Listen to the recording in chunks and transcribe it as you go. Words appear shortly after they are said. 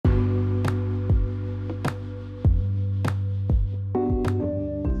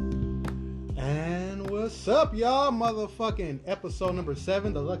What's up, y'all? Motherfucking episode number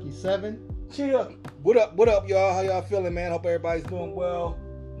 7, the Lucky 7. Cheer. What up, y'all? How y'all feeling, man? Hope everybody's doing well.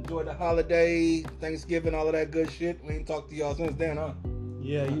 Enjoy the holiday, Thanksgiving, all of that good shit. We ain't talked to y'all since then, huh?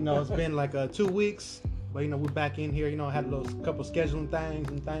 Yeah, it's been like 2 weeks, but we're back in here. Had a little couple scheduling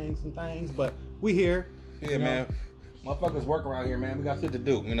things, but we here. Yeah, man. Motherfuckers work around here, man. We got shit to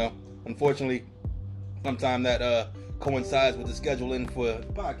do, Unfortunately, sometimes that coincides with the scheduling for the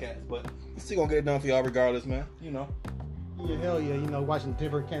podcast, but we're still gonna get it done for y'all regardless, man. Yeah, hell yeah. Watching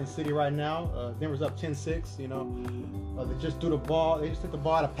Denver, Kansas City right now. Denver's up 10-6, They just threw the ball. They just took the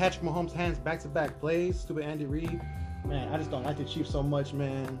ball out of Patrick Mahomes' hands, back-to-back plays. Stupid Andy Reid. Man, I just don't like the Chiefs so much,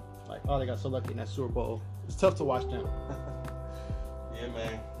 man. They got so lucky in that Super Bowl. It's tough to watch them. Yeah,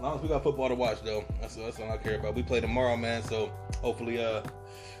 man. As long as we got football to watch, though, that's all I care about. We play tomorrow, man, so hopefully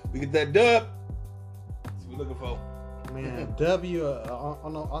we get that dub. That's what we're looking for. Man, W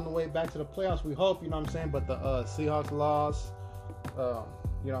on the way back to the playoffs, we hope, but the Seahawks lost.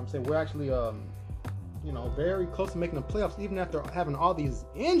 We're actually very close to making the playoffs, even after having all these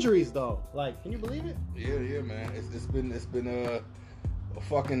injuries, though. Can you believe it? Yeah, man. It's been a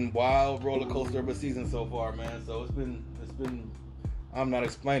fucking wild roller coaster of a season so far, man. So it's been. I'm not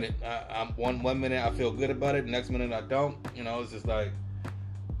explaining it. I'm one minute I feel good about it, the next minute I don't. It's just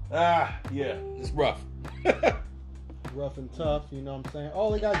it's rough. Rough and tough,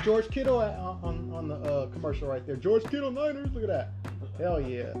 Oh, they got George Kittle on the commercial right there. George Kittle, Niners, look at that. Hell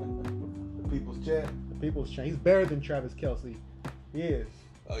yeah. The People's Champ. The People's Champ. He's better than Travis Kelce. He is.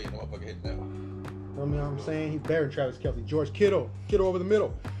 Oh, yeah, no motherfucker hitting that one. You know what I'm saying? He's better than Travis Kelce. George Kittle. Kittle over the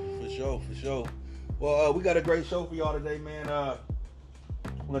middle. For sure. Well, we got a great show for y'all today, man. We're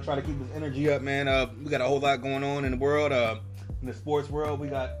going to try to keep this energy up, man. We got a whole lot going on in the world. In the sports world, we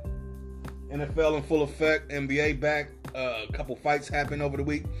got NFL in full effect, NBA back. A couple fights happened over the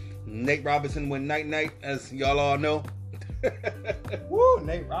week. Nate Robinson went night-night, as y'all all know. Woo,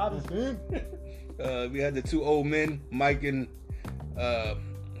 Nate Robinson. We had the two old men, Mike and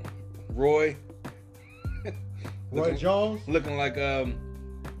Roy. Roy Jones. Looking like,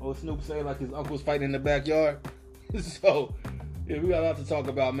 old Snoop say, like his uncle's fighting in the backyard. So, yeah, we got a lot to talk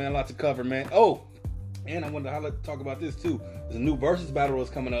about, man. A lot to cover, man. Oh, and I wanted to talk about this, too. There's a new versus battle that's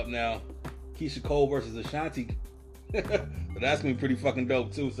coming up now. Keisha Cole versus Ashanti. But that's gonna be pretty fucking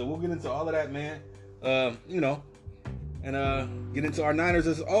dope too. So we'll get into all of that, man. And get into our Niners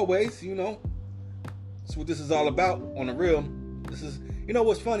as always. That's what this is all about on the real. This is,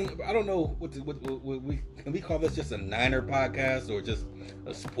 what's funny. I don't know what can we call this just a Niner podcast or just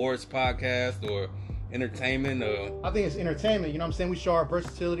a sports podcast or entertainment or. I think it's entertainment. We show our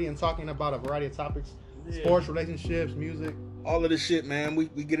versatility and talking about a variety of topics, sports, relationships, music. All of this shit, man. We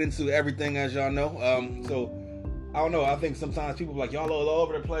get into everything, as y'all know. So I don't know. I think sometimes people are like, y'all all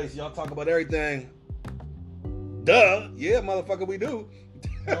over the place. Y'all talk about everything. Duh. Yeah, motherfucker, we do.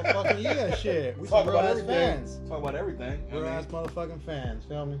 Motherfucking yeah, shit. We talk some about real everything. Fans. Talk about everything. Real ass motherfucking fans.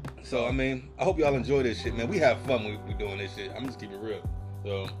 Feel me? So I hope y'all enjoy this shit, man. We have fun when we doing this shit. I'm just keeping it real.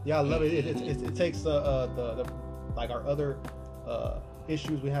 So yeah, I love it. It takes the our other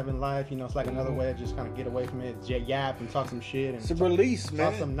issues we have in life, it's like another way to just kind of get away from it, yap and talk some shit and it's a release, man.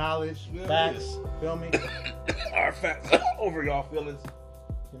 Talk some knowledge, facts, feel me? Our facts over y'all feelings.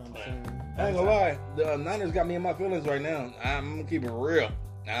 You know what I'm saying? I ain't gonna lie, the Niners got me in my feelings right now. I'm gonna keep it real.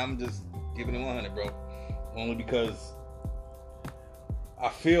 I'm just keeping it 100, bro. Only because I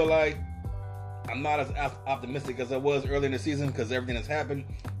feel like I'm not as optimistic as I was early in the season because everything that's happened.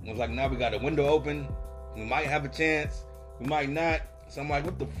 It was like, now we got a window open. We might have a chance. We might not. So I'm like,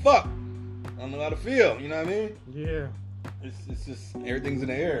 what the fuck? I don't know how to feel. You know what I mean? Yeah. It's just everything's in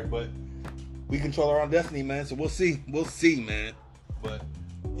the air, but we control our own destiny, man. So we'll see. We'll see, man. But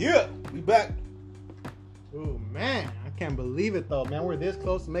yeah, we back. Oh man, I can't believe it though, man. We're this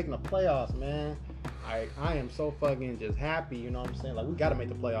close to making the playoffs, man. I am so fucking just happy. You know what I'm saying? Like we gotta make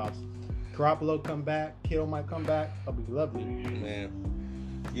the playoffs. Garoppolo come back. Kittle might come back. That'll be lovely,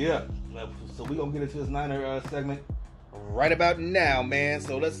 man. Yeah. So we gonna get into this Niner segment right about now, man.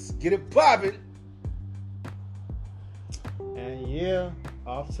 So let's get it popping. And yeah,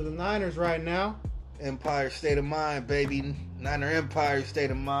 off to the Niners right now. Empire State of Mind, baby. Niner Empire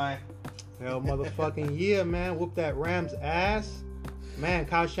State of Mind. Hell motherfucking yeah, man. Whoop that Rams ass. Man,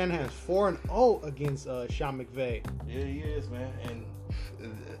 Kyle Shanahan's 4-0 against Sean McVay. Yeah, he is, man. And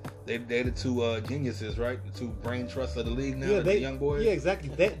they're the two geniuses, right? The two brain trusts of the league now, the young boys. Yeah, exactly.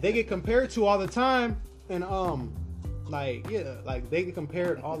 They get compared to all the time. And they get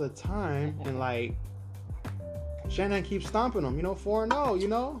compared all the time, and Shanahan keeps stomping them,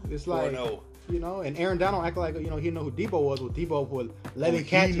 4-0, It's like 4-0. you know. And Aaron Donald acted like, you know, he didn't know who Debo was. With Debo with 11 he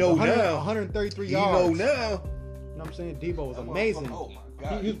catches, know 133 He yards. know now. You know what I'm saying? Debo was amazing. Oh my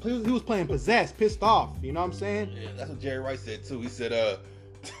God. He was playing possessed, pissed off. You know what I'm saying? Yeah, that's what Jerry Rice said too. He said,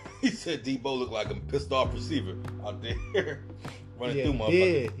 he said Debo looked like a pissed off receiver out there running through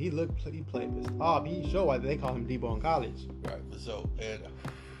motherfuckers. He played pissed off. He showed why they call him Debo in college. Right. So, and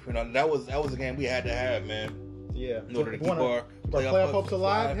you know, that was a game we had to have, man. Yeah. In order to keep our playoff hopes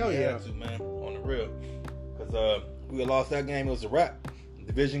alive. Hell yeah. To, man, on the real. Because we had lost that game, it was a wrap.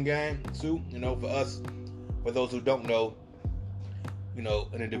 Division game too. You know, for us, for those who don't know, you know,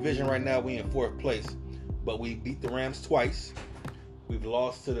 in the division right now we in 4th place, but we beat the Rams twice. We've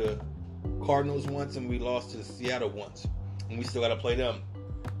lost to the Cardinals once, and we lost to the Seattle once, and we still got to play them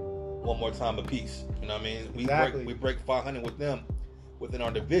one more time apiece. You know what I mean? Exactly. We break 500 with them within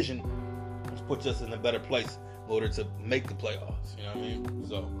our division, which puts us in a better place in order to make the playoffs. You know what I mean?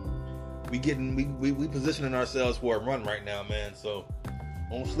 So we positioning ourselves for a run right now, man. So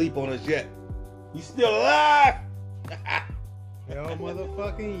don't sleep on us yet. We still alive. Hell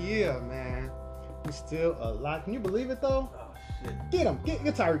motherfucking yeah, man. We still alive. Can you believe it though? Oh shit. Get him.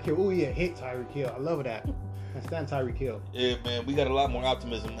 Get Tyreek Hill. Oh yeah, hit Tyreek Hill. I love that. I stand Tyreek Hill. Yeah, man, we got a lot more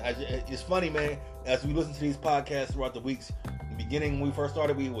optimism. It's funny, man, as we listen to these podcasts throughout the weeks, in the beginning when we first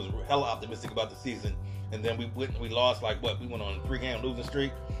started, we was hella optimistic about the season. And then we lost, like, what? We went on a 3-game losing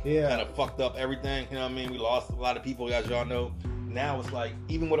streak. Yeah. Kind of fucked up everything. You know what I mean? We lost a lot of people, as y'all know. Now it's like,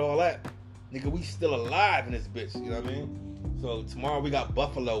 even with all that, nigga, we still alive in this bitch. You know what I mean? So tomorrow we got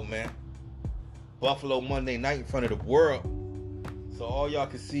Buffalo, man. Buffalo Monday night in front of the world. So all y'all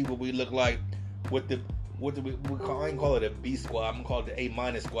can see what we look like with the I ain't call it a B squad. I'm gonna call it the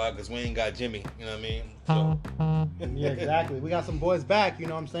A- squad because we ain't got Jimmy. You know what I mean? So Yeah, exactly. We got some boys back. You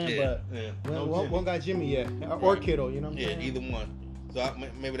know what I'm saying? yeah, But yeah. we No won't Jimmy. got Jimmy yet, or Kittle. You know what I'm Yeah, saying? either one. So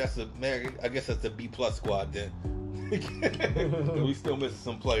maybe I guess that's the B+ squad then. We still missing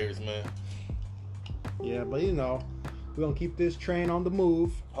some players, man. Yeah, but you know, we're gonna keep this train on the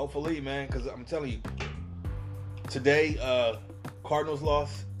move. Hopefully, man, because I'm telling you, today Cardinals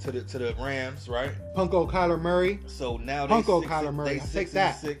lost to the Rams, right? Punko Kyler Murray. So now they Punko 6 Kyler Murray. They I'll 6 take and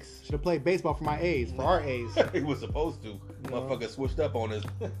that. 6. Should have played baseball for my A's, for our A's. He was supposed to. Motherfucker switched up on us.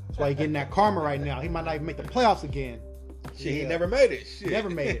 That's why he's getting that karma right now. He might not even make the playoffs again. Shit, he Yeah. never made it. Shit. Never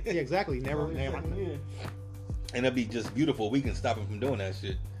made it. Yeah, exactly. Never. And it'd be just beautiful. We can stop him from doing that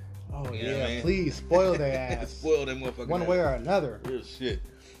shit. Oh You know what yeah, I mean? please spoil their ass. Spoil them motherfuckers. One way or another. Real shit.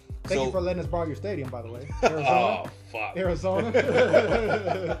 Thank you for letting us borrow your stadium, by the way. Arizona. Oh fuck.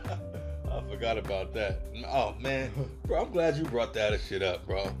 Arizona. I forgot about that. Oh man, bro, I'm glad you brought that shit up,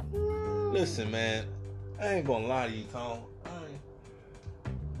 bro. Listen, man, I ain't gonna lie to you, Tom.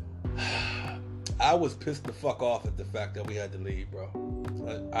 I was pissed the fuck off at the fact that we had to leave, bro.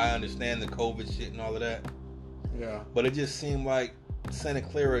 I understand the COVID shit and all of that, Yeah. but it just seemed like Santa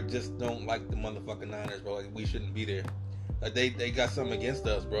Clara just don't like the motherfucking Niners, bro. Like we shouldn't be there. Like they got something against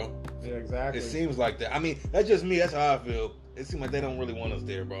us, bro. Yeah, exactly. It seems like that. I mean, that's just me. That's how I feel. It seems like they don't really want us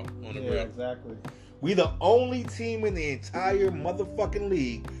there, bro. On the Yeah, real. exactly. We the only team in the entire motherfucking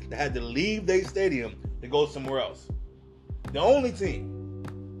league that had to leave their stadium to go somewhere else. The only team.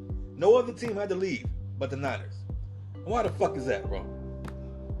 No other team had to leave but the Niners. Why the fuck is that, bro?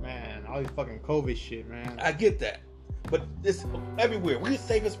 Man, all these fucking COVID shit, man. I get that. But it's everywhere. We the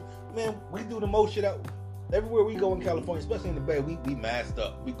safest, man, we do the most shit out. Everywhere we go in California, especially in the Bay, we masked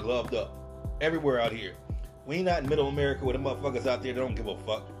up. We gloved up. Everywhere out here. We ain't not in middle America where the motherfuckers out there that don't give a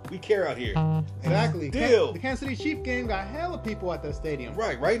fuck. We care out here. Exactly. Still. The Kansas City Chiefs game got hella people at that stadium.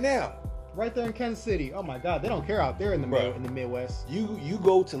 Right now. Right there in Kansas City. Oh my God, they don't care out there in the Bro. in the Midwest. You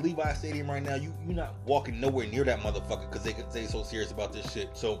go to Levi Stadium right now, you're not walking nowhere near that motherfucker because they so serious about this shit.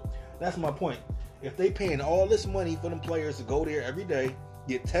 So that's my point. If they paying all this money for them players to go there every day,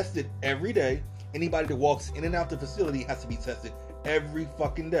 get tested every day, anybody that walks in and out the facility has to be tested every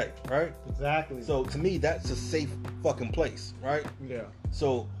fucking day, right? Exactly. So to me, that's a safe fucking place, right? yeah.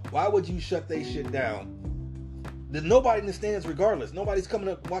 So why would you shut they shit down? There's nobody in the stands regardless. Nobody's coming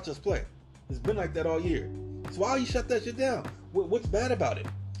up to watch us play. It's been like that all year. So why you shut that shit down? What's bad about it?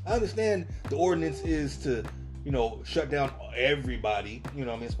 I understand the ordinance is to, shut down everybody, I mean,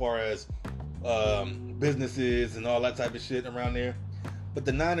 as far as businesses and all that type of shit around there. But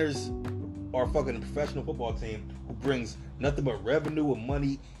the Niners are fucking a professional football team who brings nothing but revenue and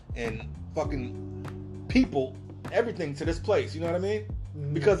money and fucking people, everything to this place. You know what I mean?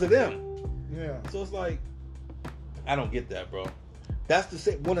 Mhm. Because of them. Yeah. So it's like, I don't get that, bro. That's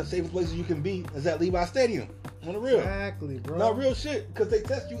one of the safest places you can be is at Levi Stadium. On the real. Exactly, bro. Not real shit. Because they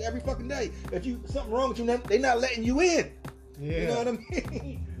test you every fucking day. If something wrong with you, they not letting you in. Yeah. You know what I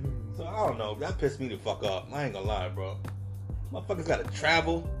mean? Mhm. So I don't know. That pissed me the fuck off. I ain't gonna lie, bro. Motherfuckers gotta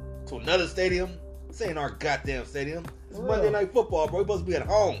travel to another stadium. This ain't our goddamn stadium. It's For Monday real. Night Football, bro. We supposed to be at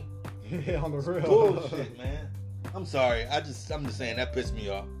home. Yeah, on the real. Bullshit, man. I'm sorry. I'm just saying that pissed me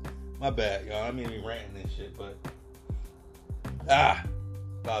off. My bad, y'all. I mean, be ranting and shit, but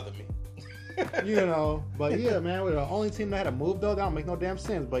bother me. You know, but yeah, man, we're the only team that had to move though. That don't make no damn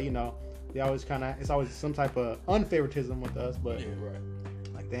sense. But you know, they always it's always some type of unfavoritism with us. But Yeah, right.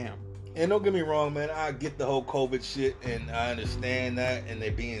 like, damn. And don't get me wrong, man. I get the whole COVID shit, and I understand that, and they're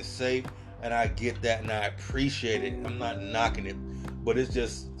being safe, and I get that, and I appreciate it. I'm not knocking it, but it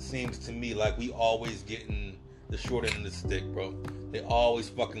just seems to me like we always getting the short end of the stick, bro. They always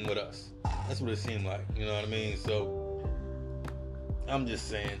fucking with us. That's what it seemed like. You know what I mean? So I'm just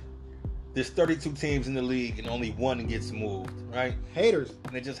saying, there's 32 teams in the league, and only one gets moved, right? Haters.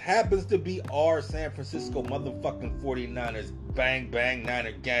 And it just happens to be our San Francisco motherfucking 49ers. Bang, bang,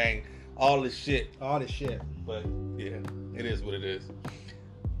 Niner gang. All this shit. All this shit. But, yeah, it is what it is.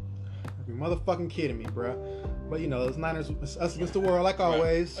 You motherfucking kidding me, bro. But you know, those Niners, it's us against the world, like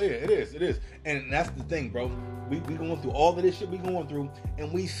always. Right. Oh, yeah, it is. And that's the thing, bro. We going through all of this shit we going through,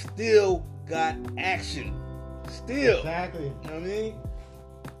 and we still got action. Still. Exactly. You know what I mean?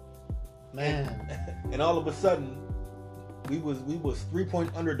 Man. And all of a sudden, we was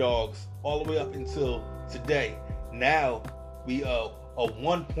 3-point underdogs all the way up until today. Now we a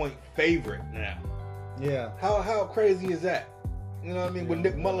 1-point favorite now. Yeah. How crazy is that? You know what I mean? Yeah, With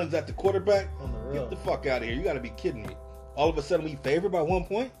Nick man. Mullins at the quarterback, On the real. get the fuck out of here. You got to be kidding me. All of a sudden we favored by 1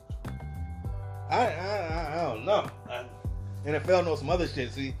 point? I don't know. NFL knows some other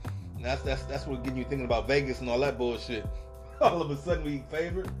shit. See, that's what getting you thinking about Vegas and all that bullshit. All of a sudden we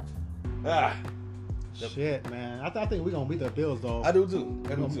favored. Shit, man. I think we're gonna beat the Bills though. I do too.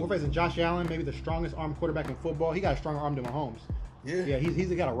 We're facing Josh Allen, maybe the strongest arm quarterback in football. He got a stronger arm than Mahomes. Yeah, he's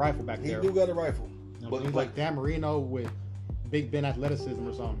got a rifle back He there. do got a rifle. You know, he's like Dan Marino with Big Ben athleticism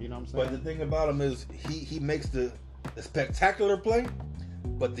or something. You know what I'm saying? But the thing about him is he makes the spectacular play,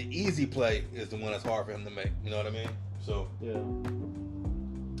 but the easy play is the one that's hard for him to make. You know what I mean? So yeah.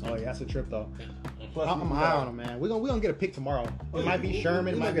 Oh yeah, that's a trip though. and plus I'm high on him, man. We're gonna get a pick tomorrow. It might be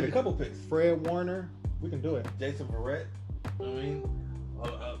Sherman. It We might get be a couple picks. Fred Warner. We can do it. Jason Verrett. I mean,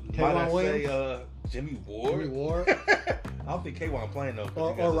 K'Wan might I Williams? say Jimmy Ward. Jimmy Ward. I don't think K'Wan playing though. 'Cause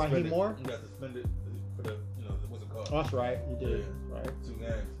Or he got Raheem suspended. Moore? He got suspended for the what's it called? Oh, that's right. You did. Yeah. Right. 2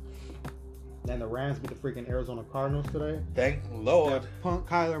 games. Then the Rams beat the freaking Arizona Cardinals today. Thank Lord. Punk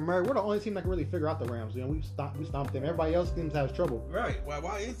Kyler Murray. We're the only team that can really figure out the Rams. You know, we stomped them. Everybody else seems to have trouble. Right.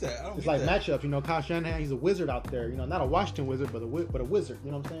 Why is that? I don't It's get like that. matchups. You know, Kyle Shanahan, he's a wizard out there. You know, not a Washington wizard, but a wizard. You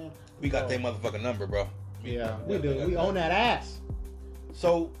know what I'm saying? We got their motherfucking number, bro. Yeah, we do. We own that ass.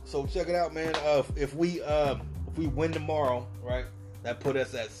 So check it out, man. If we win tomorrow, right, that put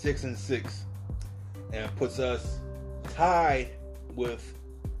us at 6-6, and puts us tied with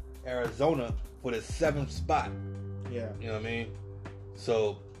Arizona for the 7th spot. Yeah. You know what I mean?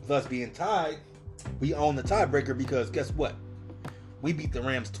 So with us being tied, we own the tiebreaker because guess what? We beat the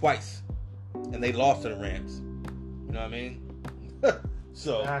Rams twice, and they lost to the Rams. You know what I mean?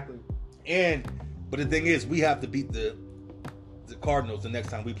 So Exactly. but the thing is, we have to beat the Cardinals the next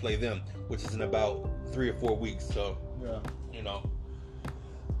time we play them, which is in about 3 or 4 weeks. So, Yeah. you know.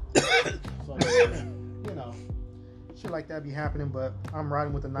 So, you know, shit like that be happening, but I'm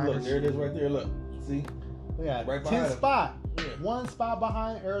riding with the Niners. Look, there it is right there. Look. See? Yeah, Right 10th behind 'em. spot. Yeah. 1 spot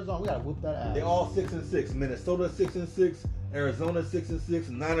behind Arizona. We gotta whoop that ass. They all 6-6. Minnesota 6-6. Arizona 6-6.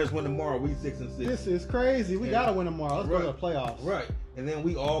 Niners win tomorrow. We 6-6. This is crazy. We Yeah. gotta win tomorrow. Let's go to the Right. playoffs. Right. And then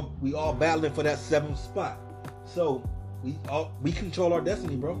we all battling for that 7th spot. So we control our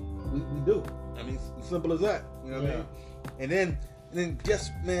destiny, bro. We do. I mean, it's simple as that. You know what I mean? And then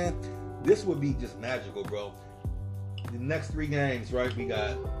just, man, this would be just magical, bro. The next 3 games, right? We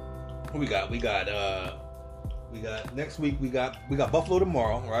got next week we got Buffalo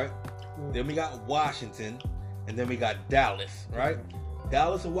tomorrow, right? Then we got Washington, and then we got Dallas, right?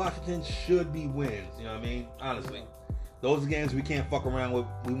 Dallas and Washington should be wins, you know what I mean? Honestly. Those games we can't fuck around with.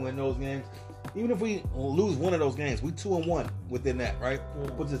 We win those games. Even if we lose one of those games, we 2-1 within that, right?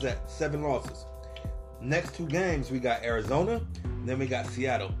 Puts us at 7 losses. Next 2 games we got Arizona, and then we got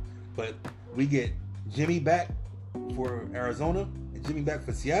Seattle. But we get Jimmy back for Arizona and Jimmy back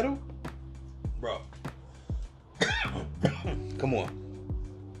for Seattle, bro. Come on.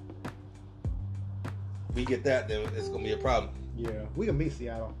 If we get that, then it's gonna be a problem. Yeah, we can beat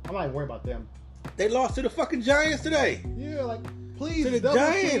Seattle. I'm not even worried about them. They lost to the fucking Giants today. Yeah, like please To the double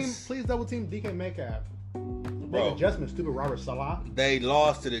Giants. double team DK Metcalf. Make Bro. adjustments, stupid Robert Salah. They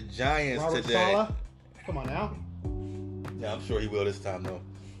lost to the Giants Robert today. Salah. Come on now. Yeah, I'm sure he will this time though.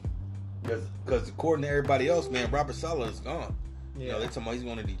 Because according to everybody else, man, Robert Saleh is gone. Yeah. You know, they're talking about he's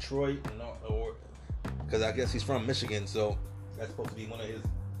going to Detroit, or because I guess he's from Michigan, so that's supposed to be one of his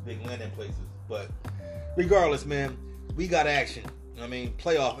big landing places. But regardless, man, we got action. You know what I mean?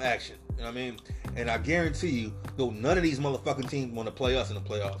 Playoff action. You know what I mean? And I guarantee you, none of these motherfucking teams want to play us in the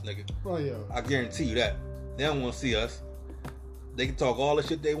playoffs, nigga. Oh yeah. I guarantee you that. They don't want to see us. They can talk all the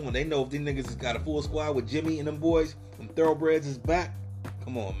shit they want. They know if these niggas has got a full squad with Jimmy and them boys, them thoroughbreds is back.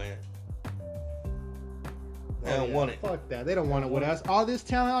 Come on, man. They don't want it. Fuck that. They don't want it with us. All this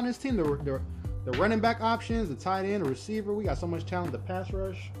talent on this team, the running back options, the tight end, the receiver. We got so much talent. The pass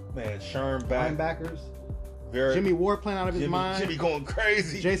rush. Man, Sherm back. Linebackers. Very, Jimmy Ward playing out of his mind. Jimmy going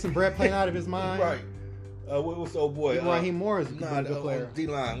crazy. Jason Brett playing out of his mind. Right. What's the old boy? Raheem Morris is a good player.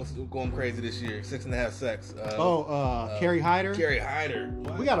 D-line. What's going crazy this year? 6.5 sacks. Kerry Hyder. Kerry Hyder.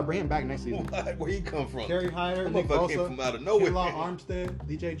 What? We got to bring him back next season. Where he come from? Kerry Hyder. That Nick motherfucker Bosa. came from out of nowhere. Kinlaw Armstead.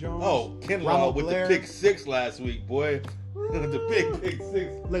 DJ Jones. Oh, Kinlaw Ronald with Blair. the pick six last week, boy. The big pick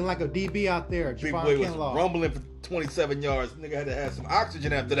six. Looking like a DB out there. Big Javon boy was Kinlaw. rumbling for 27 yards. Nigga had to have some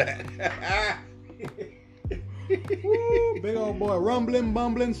oxygen after that. Woo, big old boy, rumbling,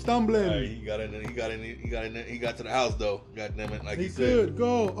 bumbling, stumbling. Right, he got to the house though. God damn it, like he He said. could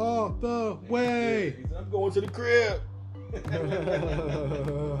go all the way. He said, I'm going to the crib.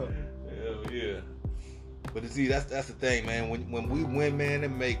 Hell yeah. But see, that's the thing, man. When we win, man,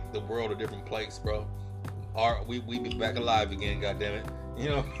 it make the world a different place, bro. We be back alive again, God damn it. You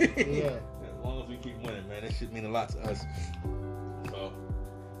know. Yeah. As long as we keep winning, man, that shit mean a lot to us. So.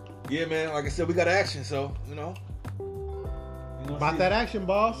 Yeah, man. Like I said, we got action, so you know. About that action,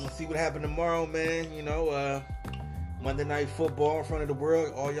 boss. We'll see what happened tomorrow, man. You know, Monday Night Football in front of the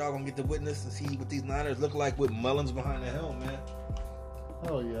world. All y'all gonna get to witness and see what these Niners look like with Mullins behind the helm, man.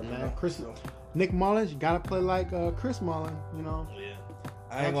 Oh yeah, man. Know, Nick Mullins, you gotta play like Chris Mullins, you know. Yeah.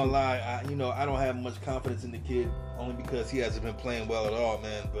 I ain't gonna lie. I don't have much confidence in the kid only because he hasn't been playing well at all,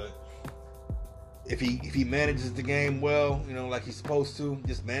 man. But if he manages the game well, you know, like he's supposed to,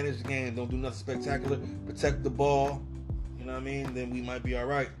 just manage the game, don't do nothing spectacular, protect the ball, you know what I mean, then we might be all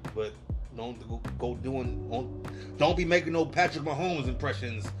right. But don't be making no Patrick Mahomes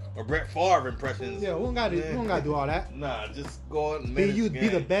impressions or Brett Favre impressions. Yeah, we don't gotta do all that. Nah, just go out and manage the game. Be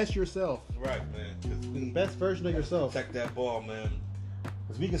the best yourself. Right, man. Be the best version of yourself. Protect that ball, man.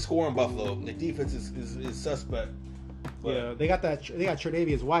 Because we can score in Buffalo. The defense is suspect. But, yeah, they got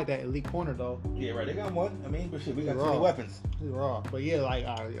Tre'Davious White, that elite corner though. Yeah, right. They got one. I mean, but shit, we got He's too many raw. weapons. He's raw. But yeah, I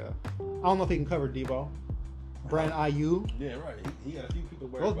don't know if he can cover Debo. Brandon Ayuk. Yeah, right. He got a few people.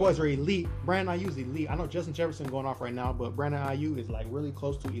 Those boys are elite. Brandon Ayuk's elite. I know Justin Jefferson going off right now, but Brandon Ayuk is like really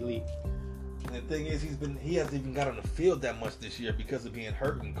close to elite. And the thing is, he hasn't even got on the field that much this year because of being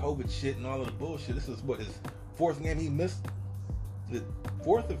hurt and COVID shit and all of the bullshit. This is what his fourth game he missed. The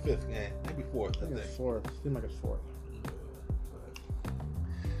fourth or fifth game? Maybe fourth. I think. It's fourth. Seems like it's fourth.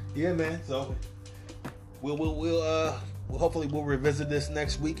 Yeah, man. So we'll hopefully we'll revisit this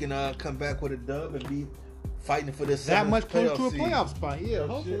next week and come back with a dub and be fighting for this That much close playoff to a seed. playoff spot. Yeah, Oh,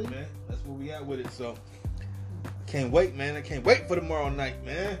 hopefully. shit, man. That's where we at with it. So can't wait, man. I can't wait for tomorrow night,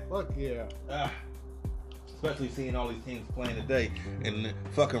 man. Fuck yeah. Especially seeing all these teams playing today. And the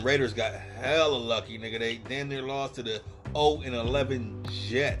fucking Raiders got hella lucky, nigga. They damn near lost to the 0-11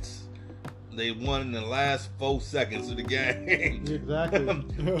 Jets. They won in the last 4 seconds of the game. Exactly.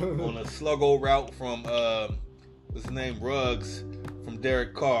 On a sluggo route from what's his name? Ruggs from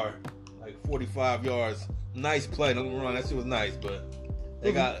Derek Carr. Like 45 yards. Nice play. Don't get me wrong, that shit was nice, but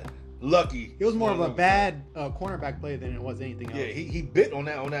they got lucky. It was more of a bad cornerback play than it was anything else. Yeah, he bit on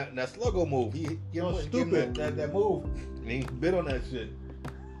that sluggo move. He was gave him stupid. that move. And he bit on that shit.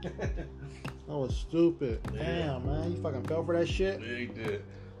 That was stupid. Yeah. Damn, man. You fucking fell for that shit? Yeah, he did.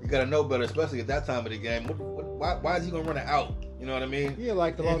 You gotta know better, especially at that time of the game. Why is he gonna run it out? You know what I mean? Yeah,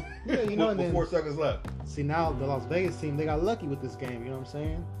 like the Las... Yeah, you know, and with then... 4 seconds left. See, now the Las Vegas team, they got lucky with this game. You know what I'm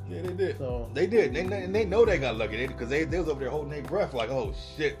saying? Yeah, they did. So... They did. They know they got lucky because they was over there holding their breath like, oh,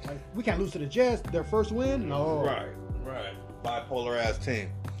 shit. Like, we can't lose to the Jets. Their first win? No. Right. Bipolar ass team.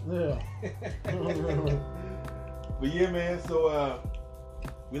 Yeah. But yeah, man, so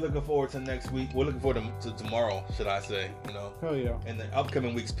we're looking forward to next week. We're looking forward to tomorrow, should I say, you know. Hell yeah. In the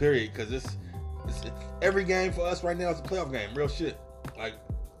upcoming weeks, period, because it's every game for us right now is a playoff game. Real shit. Like,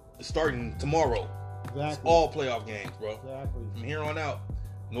 it's starting tomorrow. Exactly. It's all playoff games, bro. Exactly. From here on out.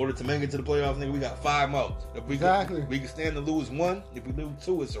 In order to make it to the playoffs, nigga, we got 5 more. If we Exactly. we can stand to lose 1. If we lose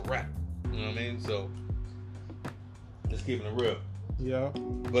 2, it's a wrap. You know what I mean? So, just keeping it real. Yeah.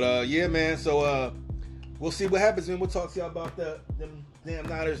 But yeah, man. So we'll see what happens, man. We'll talk to y'all about them damn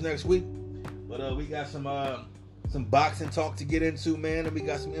Niners next week. But we got some some boxing talk to get into, man, and we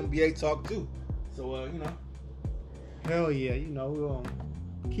got some NBA talk too. So, Hell yeah, we'll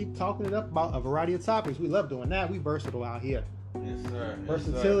keep talking it up about a variety of topics. We love doing that. We versatile out here. Yes, sir.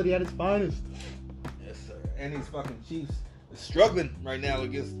 Versatility at its finest. Yes, sir. And these fucking Chiefs are struggling right now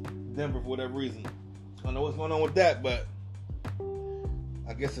against Denver for whatever reason. I don't know what's going on with that, but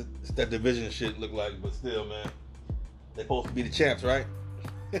I guess it's that division shit look like. But still, man, they're supposed to be the champs, right?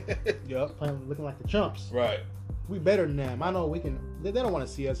 Yup, looking like the chumps. Right. We better than them. I know we can. They don't want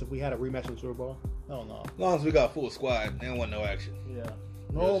to see us if we had a rematch in the Super Bowl. Hell no. As long as we got a full squad, they don't want no action. Yeah.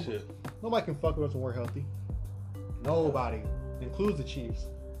 Real shit. Nobody can fuck with us when we're healthy. Nobody. Includes the Chiefs.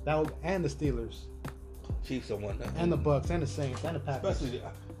 And the Steelers. Chiefs don't want nothing. And the Bucks and the Saints and the Packers. Especially,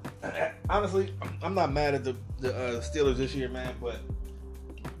 honestly, I'm not mad at the Steelers this year, man, but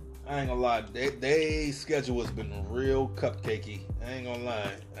I ain't gonna lie. They schedule has been real cupcakey. I ain't gonna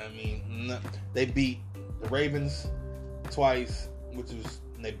lie. I mean, they beat the Ravens twice,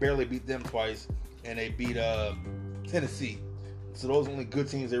 they barely beat them twice, and they beat Tennessee. So those are only good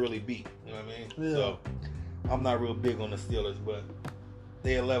teams they really beat. You know what I mean? Yeah. So I'm not real big on the Steelers, but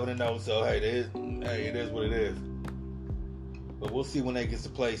they 11-0. So hey, it is what it is. But we'll see when they get to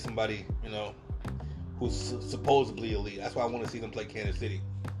play somebody, who's supposedly elite. That's why I want to see them play Kansas City.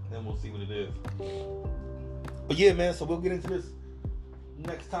 Then we'll see what it is. But yeah, man. So we'll get into this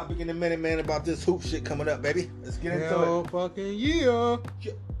next topic in a minute, man. About this hoop shit coming up, baby. Let's get into it. Hell fucking yeah.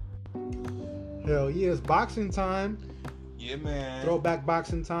 Hell yeah, it's boxing time. Yeah, man. Throwback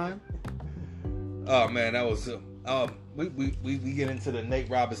boxing time. Oh man, that was we get into the Nate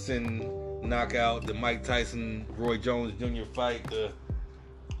Robinson knockout, the Mike Tyson Roy Jones Jr. fight, the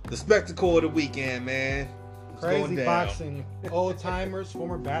spectacle of the weekend, man. It's Crazy boxing. Old timers,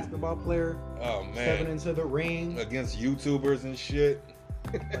 former basketball player. Oh man. Stepping into the ring against YouTubers and shit.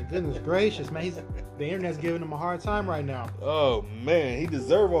 My goodness gracious, man. The internet's giving him a hard time right now. Oh man, he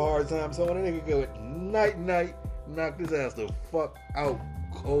deserve a hard time. So that nigga go night, knock his ass the fuck out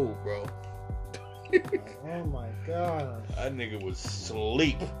cold, bro. Oh my god. That nigga was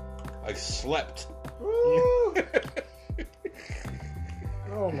sleep. Like slept. Oh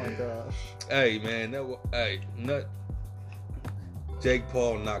my gosh. Hey man, Jake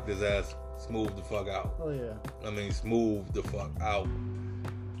Paul knocked his ass smooth the fuck out. Oh yeah. I mean, smooth the fuck out.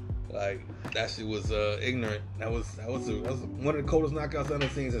 Like that shit was ignorant. That was one of the coldest knockouts I've ever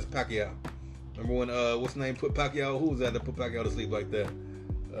seen since Pacquiao. Remember when what's his name put Pacquiao? Who was that put Pacquiao to sleep like that?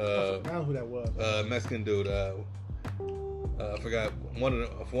 I forgot who that was. Mexican dude. I forgot one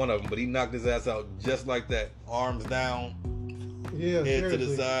of them, but he knocked his ass out just like that. Arms down, yeah, head seriously. to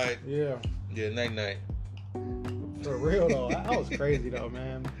the side. Yeah, night. For real though, that was crazy though,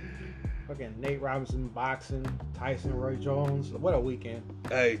 man. Fucking Nate Robinson boxing, Tyson Roy Jones. What a weekend.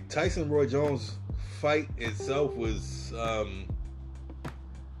 Hey, Tyson Roy Jones fight itself was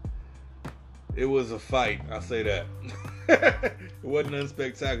it was a fight. I'll say that. It wasn't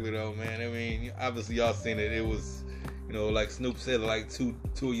unspectacular though, man. I mean, obviously y'all seen it. It was, like Snoop said, like two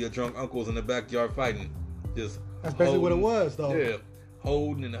of your drunk uncles in the backyard fighting. Just that's basically what it was though. Yeah,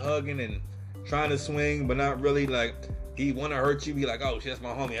 holding and hugging and trying to swing, but not really. Like he want to hurt you, be like, oh shit, that's my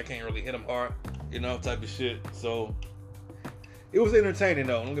homie. I can't really hit him hard, type of shit. So it was entertaining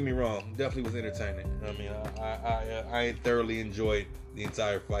though. Don't get me wrong, definitely was entertaining. I mean, I thoroughly enjoyed the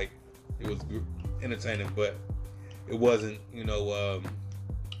entire fight. It was entertaining, but it wasn't, no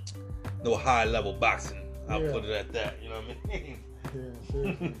high level boxing. I'll put it at that. You know what I mean? Yeah,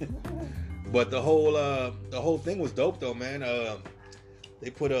 seriously. But the whole thing was dope though, man. They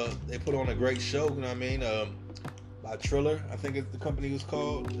put on a great show. You know what I mean? By Triller, I think it's the company was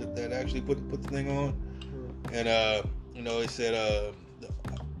called that actually put the thing on. And it said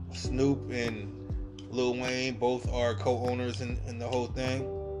Snoop and Lil Wayne both are co-owners in the whole thing.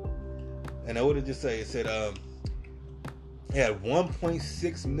 And what did it just say? It said it had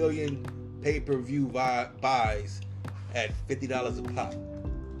 1.6 million pay-per-view buys at $50 a pop.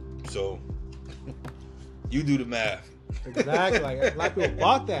 So you do the math. Exactly. Like, a lot of people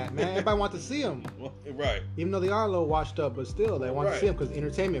bought that, man. Everybody wants to see them. Right. Even though they are a little washed up, but still, they want to see them because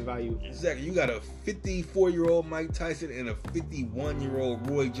entertainment value. Exactly. You got a 54-year-old Mike Tyson and a 51-year-old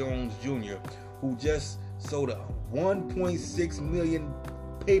Roy Jones Jr. who just sold 1.6 million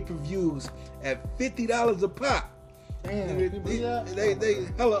pay-per-views at $50 a pop. Damn. They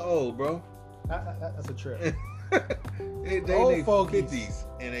hella old, bro. That's a trip. they old in their fogies. 50s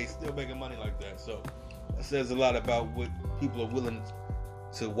and they still making money like that. So that says a lot about what people are willing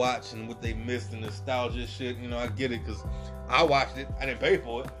to watch and what they missed and nostalgia shit. I get it because I watched it. I didn't pay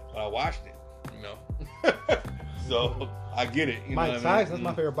for it, but I watched it. So I get it. You know Mike what Tyson, I mean? that's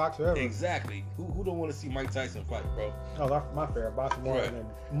my favorite boxer ever. Exactly. Who don't want to see Mike Tyson fight, bro? Oh, that's my favorite boxer. Right.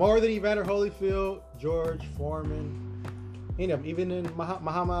 More than Evander Holyfield, George Foreman, even in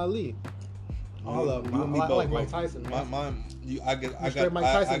Muhammad Ali. All of them. I like Mike Tyson. I got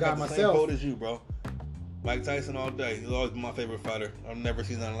the same vote as you, bro. Mike Tyson all day. He's always been my favorite fighter. I've never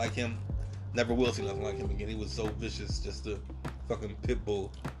seen nothing like him. Never will see nothing like him again. He was so vicious, just a fucking pit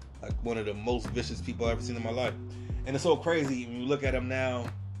bull. Like one of the most vicious people I've ever seen in my life. And it's so crazy when you look at him now,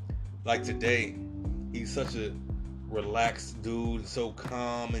 like today, he's such a relaxed dude, so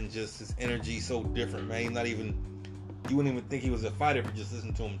calm, and just his energy so different, man. He's not even, you wouldn't even think he was a fighter if you just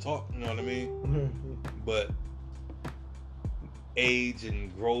listened to him talk, you know what I mean? But age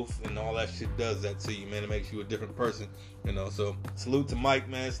and growth and all that shit does that to you, man. It makes you a different person, you know. So salute to Mike,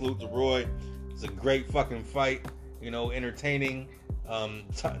 man. Salute to Roy. It's a great fucking fight, you know, entertaining. I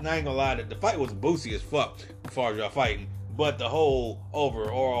ain't gonna lie, the fight was boozy as fuck as far as y'all fighting, but the whole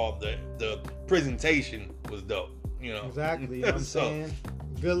overall, the presentation was dope, you know. Exactly, you know what I'm saying?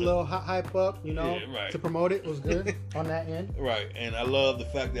 Good little hype up, you know, right. To promote it was good on that end. Right, and I love the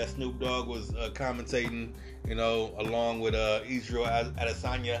fact that Snoop Dogg was commentating, you know, along with Israel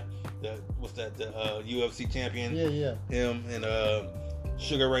Adesanya, the UFC champion. Yeah. Him and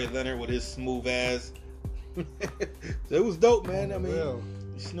Sugar Ray Leonard with his smooth ass. It was dope, man. I mean,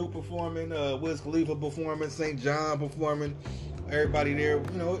 Snoop performing, Wiz Khalifa performing, St. John performing, everybody there.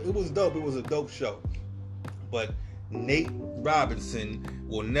 You know, it was dope. It was a dope show. But Nate Robinson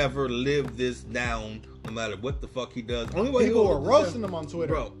will never live this down, no matter what the fuck he does. Only way people were roasting him on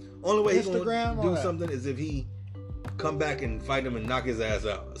Twitter, bro. Only way he's Instagram, gonna do something is if he come back and fight him and knock his ass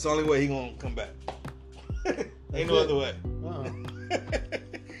out. It's the only way he gonna come back. Ain't no other way.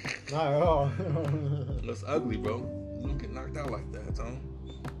 Not at all. That's ugly, bro. You don't get knocked out like that, Tom.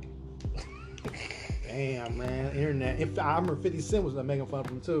 Damn, man. Internet. I remember 50 Cent was making fun of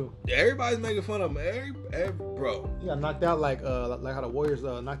him too. Yeah, everybody's making fun of him. Bro. He got knocked out like how the Warriors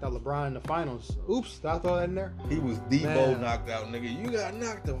knocked out LeBron in the finals. Oops, did I throw that in there? He was Debo knocked out, nigga. You got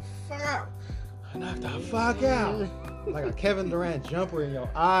knocked the fuck out. I knocked the fuck out. Like a Kevin Durant jumper in your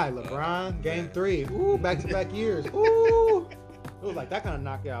eye, LeBron. Game 3. Ooh, back-to-back years. Ooh. It was like that kind of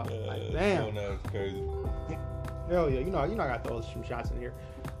knockout. Like, damn. Oh, no, it's crazy. Hell yeah. You know I got to throw some shots in here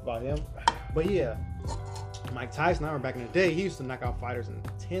about him. But yeah, Mike Tyson, I remember back in the day, he used to knock out fighters in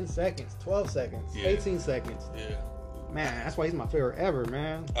 10 seconds, 12 seconds, 18 seconds. Yeah. Man, that's why he's my favorite ever,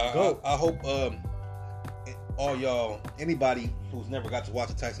 man. I hope all y'all, anybody who's never got to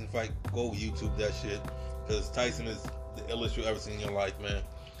watch a Tyson fight, go YouTube that shit. Because Tyson is the illest you've ever seen in your life, man.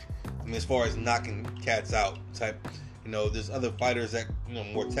 I mean, as far as knocking cats out type, you know, there's other fighters that, you know,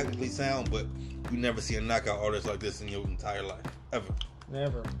 more technically sound, but you never see a knockout artist like this in your entire life. Ever.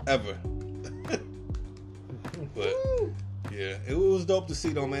 Never. Ever. But yeah, it was dope to see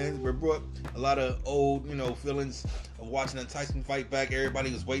though, man. It brought a lot of old, you know, feelings of watching a Tyson fight back.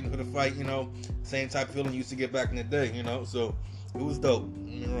 Everybody was waiting for the fight, you know. Same type of feeling you used to get back in the day, you know. So it was dope. Don't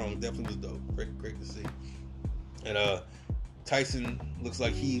get me wrong, it definitely was dope. Great to see. And Tyson looks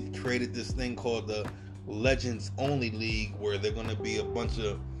like he created this thing called the Legends Only League, where they're gonna be a bunch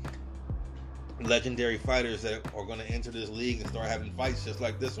of legendary fighters that are gonna enter this league and start having fights just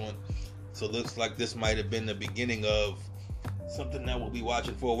like this one. So it looks like this might have been the beginning of something that we'll be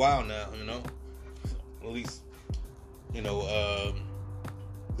watching for a while now, you know. So at least, you know,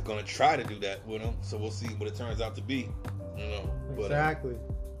 they're gonna try to do that, you know. So we'll see what it turns out to be, you know. Exactly.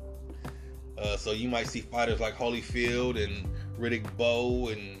 So you might see fighters like Holyfield and Riddick Bowe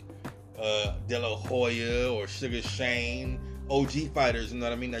and De La Hoya or Sugar Shane, OG fighters, you know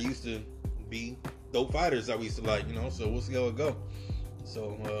what I mean? That used to be dope fighters that we used to like, you know. So we'll see how it go.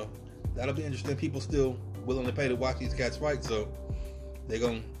 So that'll be interesting. People still willing to pay to watch these cats fight, so they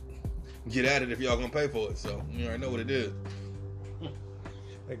gonna get at it if y'all gonna pay for it. So you already know what it is.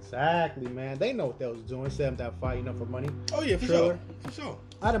 Exactly, man. They know what they was doing, setting that fight, you know, for money. Oh yeah, for sure.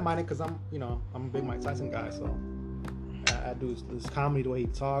 I didn't mind it because I'm a big Mike Tyson guy, so I do this comedy, the way he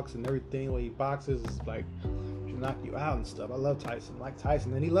talks and everything, the way he boxes, is like to knock you out and stuff. I love Tyson, like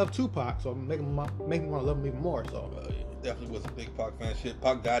Tyson, and he loved Tupac, so make me want to love him even more. So yeah, definitely was a big Pac fan. Shit,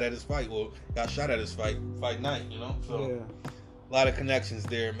 Pac died at his fight. Well, got shot at his fight night, you know. So yeah. A lot of connections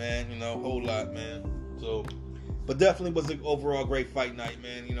there, man. You know, a whole lot, man. So, but definitely was an overall great fight night,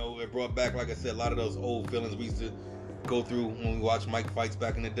 man. You know, it brought back, like I said, a lot of those old feelings we used to go through when we watched Mike fights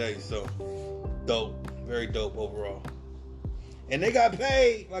back in the day. So, dope, very dope overall. And they got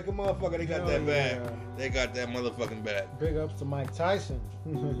paid like a motherfucker. They got that bag. They got that motherfucking bag. Big ups to Mike Tyson.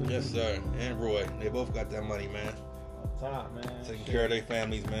 Yes, sir. And Roy. They both got that money, man. Up top, man. Taking care of their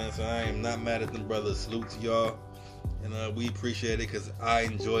families, man. So I am not mad at them brothers. Salute to y'all. And we appreciate it because I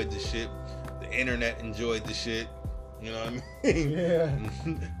enjoyed the shit. The internet enjoyed the shit. You know what I mean? Yeah.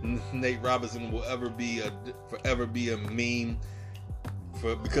 Nate Robinson will forever be a meme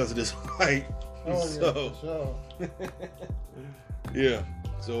because of this fight. Oh, So, yeah, for sure. yeah.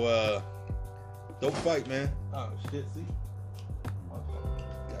 So, dope fight, man. Oh, shit, see?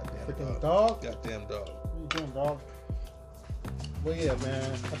 Freaking dog. Goddamn dog. What you doing, dog? Well, yeah,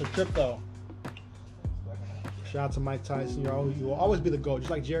 man. That's a trip, though. Shout out to Mike Tyson. You will always be the GOAT,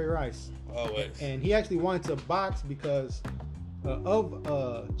 just like Jerry Rice. Always. And he actually wanted to box because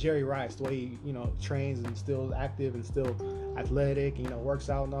of Jerry Rice, the way he, trains and still active and still athletic, works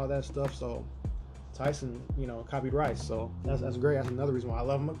out and all that stuff. So Tyson, copied Rice. So that's great. That's another reason why I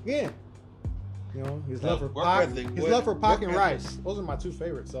love him again. His love for Pac, and Rice. Those are my two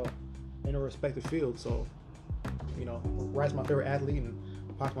favorites. So in a respective field. So Rice my favorite athlete and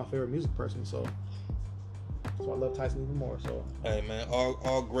Pac's my favorite music person. So I love Tyson even more. So hey, man,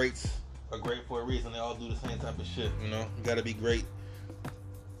 all greats are great for a reason. They all do the same type of shit. You gotta be great.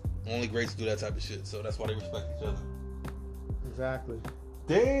 Only greats do that type of shit. So that's why they respect each other. Exactly.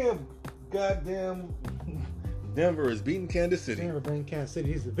 Damn, goddamn. Denver is beating Kansas City. Denver beating Kansas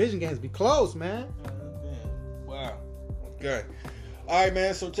City. These division games be close, man. Damn. Wow. Okay. All right,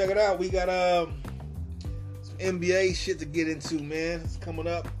 man. So check it out. We got some NBA shit to get into, man. It's coming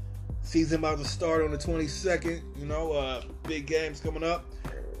up. Season about to start on the 22nd. Big games coming up.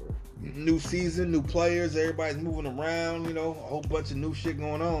 New season, new players. Everybody's moving around. A whole bunch of new shit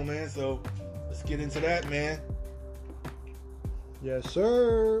going on, man. So let's get into that, man. Yes,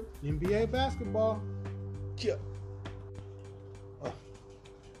 sir. NBA basketball. Yeah.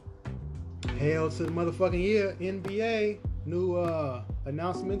 Hail to the motherfucking year, NBA. New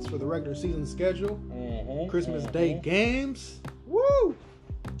announcements for the regular season schedule. Christmas Day games. Woo!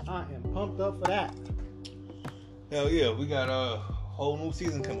 I am pumped up for that. Hell yeah, we got a whole new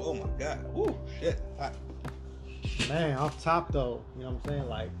season coming. Oh my god. Woo, shit. Hot. Man, off top though, you know what I'm saying?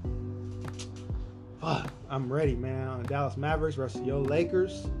 Like, fuck, I'm ready, man. Dallas Mavericks versus your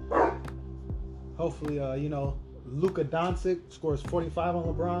Lakers. Hopefully, Luka Doncic scores 45 on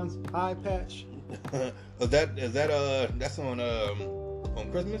LeBron's eye patch. That's on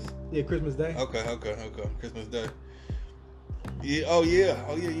Christmas? Yeah, Christmas Day. Okay. Christmas Day. Yeah. Oh yeah.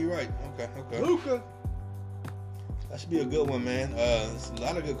 You're right. Okay. Luka. That should be a good one, man. There's a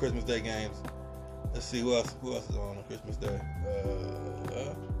lot of good Christmas Day games. Let's see who else is on Christmas Day.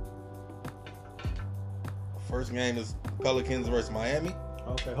 First game is Pelicans versus Miami.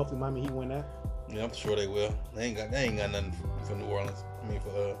 Okay, hopefully Miami Heat win that. Yeah, I'm sure they will. They ain't got nothing for New Orleans.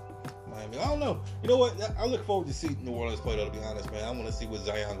 For Miami. I don't know. You know what? I look forward to see New Orleans play, though, to be honest, man. I want to see what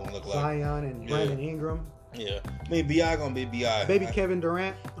Zion gonna look like. Zion and Brandon Ingram. Yeah. I mean, B.I. gonna be B.I. Baby Kevin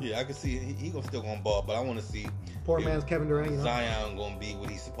Durant. Yeah, I can see he still gonna ball, but I want to see poor man's Kevin Durant. Zion gonna be what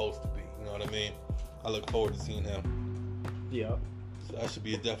he's supposed to be. You know what I mean? I look forward to seeing him. Yeah. So that should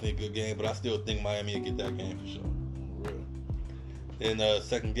be definitely a good game, but I still think Miami will get that game for sure. For real. Then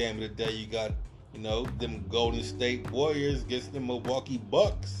second game of the day, you got them Golden State Warriors against the Milwaukee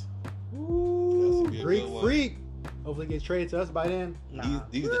Bucks. Ooh, Greek freak. Hopefully get traded to us by then. Nah.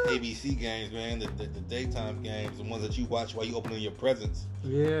 These are the ABC games, man. The daytime games, the ones that you watch while you opening your presents.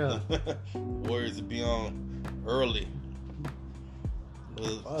 Yeah. Warriors will be on early.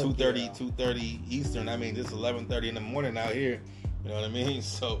 2:30 Eastern. I mean, this is 11:30 in the morning out here. You know what I mean?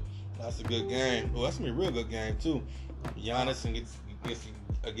 So that's a good game. Well, that's gonna be a real good game too. Giannis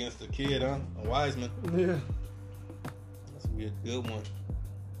against the kid, Wiseman. Yeah. That's gonna be a good one.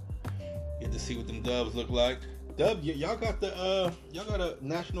 Get to see what them Dubs look like. Dub, y'all got a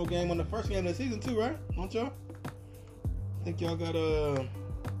national game on the first game of the season too, right? Don't y'all? I think y'all got what's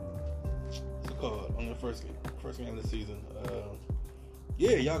it called on the first game of the season?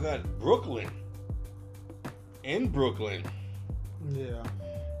 Yeah, y'all got Brooklyn in Brooklyn. Yeah.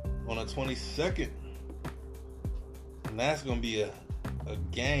 On the 22nd, and that's gonna be a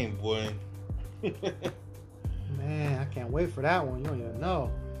game, boy. Man, I can't wait for that one. You don't even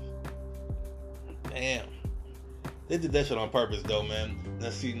know. Damn. They did that shit on purpose, though, man.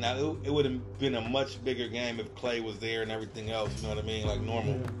 Let's see. Now, it would have been a much bigger game if Clay was there and everything else. You know what I mean? Like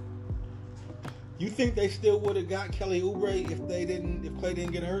normal. Yeah. You think they still would have got Kelly Oubre if Clay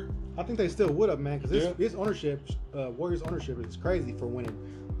didn't get hurt? I think they still would have, man. Because this ownership, Warriors ownership, is crazy for winning.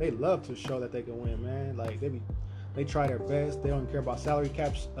 They love to show that they can win, man. Like they try their best. They don't care about salary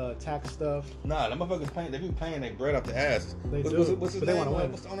caps, tax stuff. Nah, the motherfuckers they be paying their bread up the ass. They do. What's his name?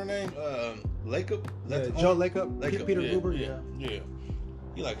 What's the owner name? Lacob? Joe Lacob. Peter Guber. Yeah.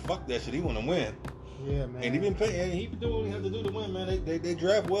 He like fuck that shit. He want to win. Yeah, man. And he been paying. And he been doing what he had to do to win, man. They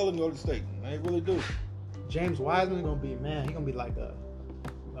draft well in Golden State. They really do. James Wiseman gonna be, man, he gonna be like a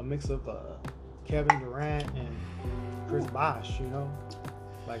mix of Kevin Durant and Chris Bosh, you know,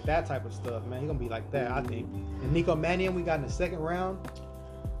 like that type of stuff, man. He gonna be like that, I think. And Nico Mannion, we got in the second round,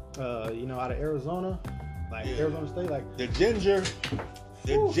 you know, out of Arizona, like Arizona State, like the ginger,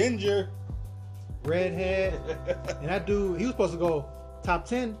 redhead, and that dude, he was supposed to go top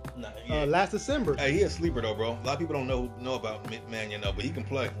 10 last December. Hey, he a sleeper though, bro. A lot of people don't know about Mannion, though, but he can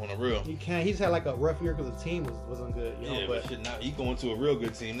play on a real. He can. He just had like a rough year because the team wasn't good, you know. Yeah, but shit, now he going to a real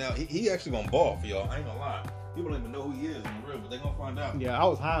good team. Now he actually gonna ball for y'all. I ain't gonna lie. People don't even know who he is in the real, but they gonna find out. Yeah, I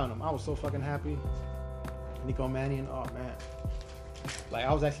was high on him. I was so fucking happy. Nico Mannion, oh man. Like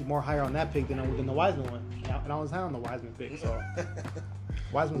I was actually more higher on that pick than the Wiseman one, and I was high on the Wiseman pick. So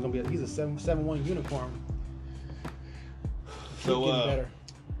Wiseman's gonna he's a 7-1 unicorn. So better.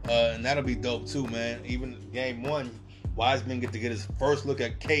 And that'll be dope too, man. Even game 1, Wiseman get his first look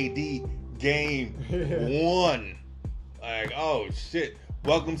at KD game 1. Like, oh shit!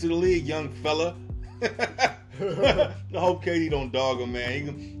 Welcome to the league, young fella. I hope KD don't dog him, man. He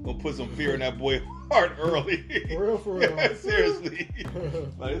gonna put some fear in that boy's heart early. For real. Seriously.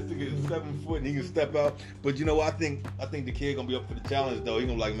 Like this nigga is 7 foot and he can step out. But you know what? I think the kid gonna be up for the challenge though. He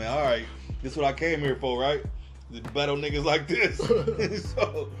gonna be like, man, all right, this is what I came here for, right? To battle niggas like this.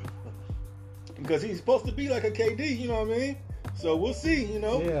 So, because he's supposed to be like a KD, you know what I mean? So we'll see, you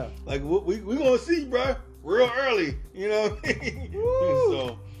know? Yeah. Like we gonna see, bro, real early, you know what I mean?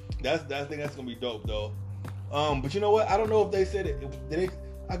 So I think that's gonna be dope though. But you know what? I don't know if they said it.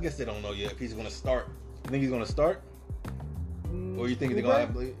 I guess they don't know yet if he's gonna start. You think he's gonna start? Or you think they're gonna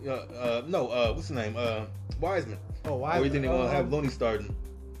have what's his name? Wiseman. Oh, Wiseman. Or you think they're gonna have Looney starting?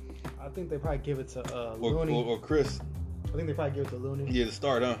 I think they probably give it to Looney. Or Chris. I think they probably give it to Looney. Yeah, to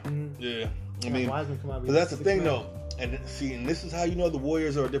start, huh? Mm-hmm. Yeah. I mean, Wiseman come out. But that's the thing, though. And see, and this is how you know the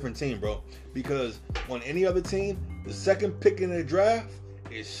Warriors are a different team, bro. Because on any other team, the second pick in the draft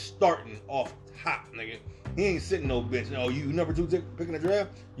is starting off hot, nigga. He ain't sitting no bench. Oh, you number 2 pick in the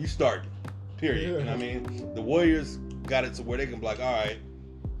draft, you starting. Period. Yeah. You know what I mean? The Warriors got it to where they can be like, all right,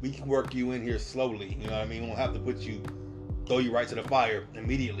 we can work you in here slowly. You know what I mean? We won't have to throw you right to the fire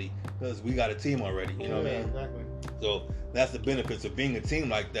immediately because we got a team already. You know what I mean? Exactly. So that's the benefits of being a team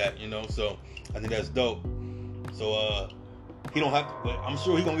like that, you know. So I think that's dope. So he don't have to, but I'm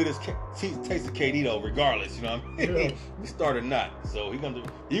sure he's gonna get his taste of KD though, regardless. You know what I mean? Yeah. He started not, so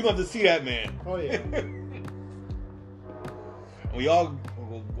you're gonna see that man. Oh yeah. We all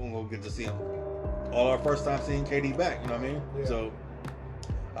gonna get to see him. All our first time seeing KD back. You know what I mean? Yeah. So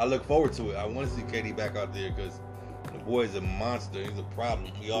I look forward to it. I want to see KD back out there because the boy's a monster. He's a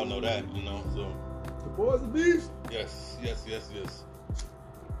problem. We all know that. You know. So the boy's a beast. Yes.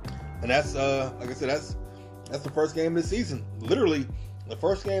 And that's like I said, that's the first game of the season. Literally, the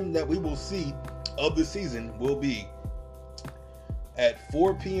first game that we will see of the season will be at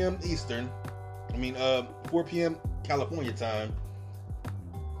 4 p.m. Eastern. 4 p.m. California time.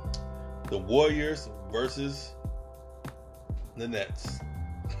 The Warriors versus the Nets.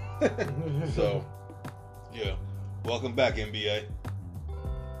 So, yeah. Welcome back, NBA.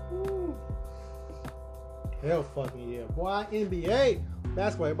 Woo. Hell fucking yeah. Boy, NBA.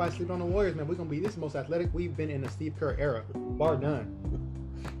 Basketball, everybody sleeping on the Warriors, man. We're going to be this most athletic we've been in the Steve Kerr era. Bar none.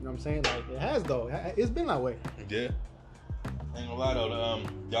 You know what I'm saying? Like, it has, though. It's been that way. Yeah. Ain't gonna lie, though.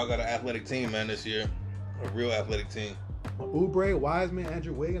 Y'all got an athletic team, man, this year. A real athletic team. Oubre, Wiseman,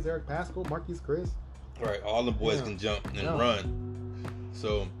 Andrew Wiggins, Eric Pascal, Marquise Chris. Right, all the boys can jump and run.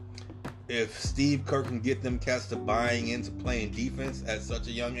 So, if Steve Kerr can get them cats to buying into playing defense at such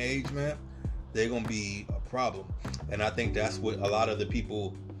a young age, man, they're going to be a problem. And I think that's what a lot of the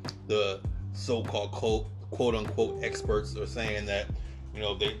people, the so-called quote-unquote experts are saying, that, you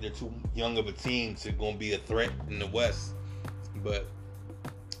know, they're too young of a team to going to be a threat in the West. But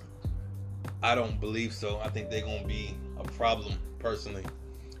I don't believe so. I think they're going to be a problem, personally.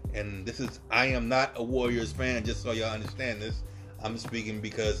 And I am not a Warriors fan, just so y'all understand this. I'm speaking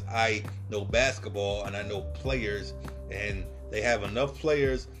because I know basketball and I know players, and they have enough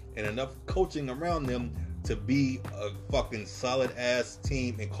players and enough coaching around them to be a fucking solid ass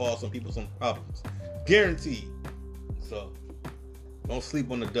team and cause some people some problems. Guaranteed. So don't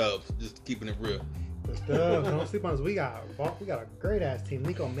sleep on the Dubs. Just keeping it real. The Dubs, don't sleep on us. We got a great ass team.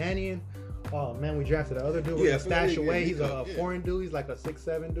 Nico Mannion. Oh man, we drafted the other dude. We're gonna stash away. He's a foreign dude. He's like a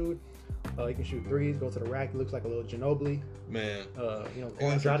 6'7" dude. He can shoot threes, go to the rack. He looks like a little Ginobili. Man.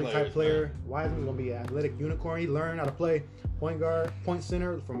 Gordon-Dragic type player. Wiseman's gonna be an athletic unicorn. He learned how to play point guard, point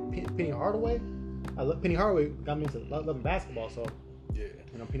center from Penny Hardaway. Penny Hardaway got me into loving basketball, so yeah.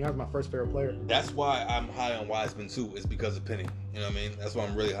 Penny Hardaway's my first favorite player. That's why I'm high on Wiseman too, is because of Penny. You know what I mean? That's why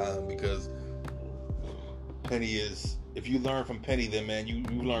I'm really high on, because Penny is. If you learn from Penny, then man, you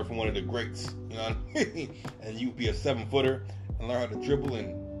learn from one of the greats. You know what I mean? And you be a 7-footer and learn how to dribble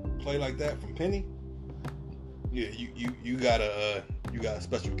and play like that from Penny. Yeah, you got a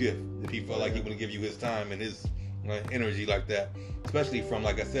special gift if he felt like he would give you his time and his energy like that. Especially from,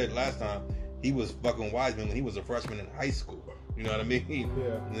 like I said last time, he was fucking Wiseman when he was a freshman in high school. You know what I mean?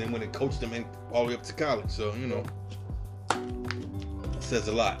 Yeah. And then when it coached him in all the way up to college, so it says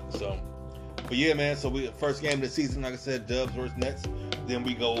a lot. So, but yeah, man. So first game of the season, like I said, Dubs versus Nets. Then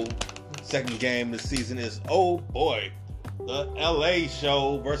we go. Second game of the season is the LA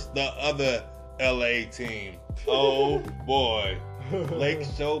show versus the other LA team. Oh boy, Lake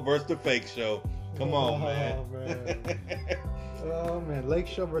Show versus the Fake Show. Come on, man. Oh man, Lake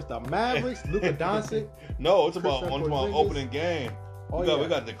Show versus the Mavericks. Luka Doncic. No, it's about opening game. We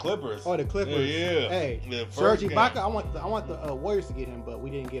got the Clippers. Oh, the Clippers. Yeah. Hey, Serge Ibaka. I want the Warriors to get him, but we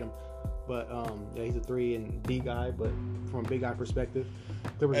didn't get him. But he's a 3 and D guy. But from a big guy perspective,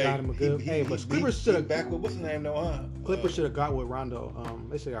 Clippers got him a good. But Clippers should have back with what's the name though, huh? Clippers should have got with Rondo.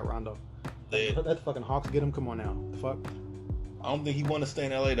 They should have got Rondo. Let the fucking Hawks get him. Come on now. The fuck. I don't think he wanted to stay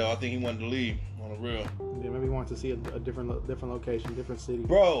in LA though. I think he wanted to leave on the real. Yeah, maybe he wanted to see a different location, different city.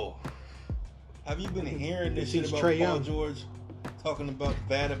 Bro, have you been hearing this shit about Trey Paul Young. George talking about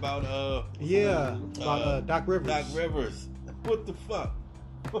bad about about Doc Rivers. Doc Rivers. What the fuck?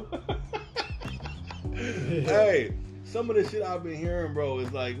 Hey, some of the shit I've been hearing, bro,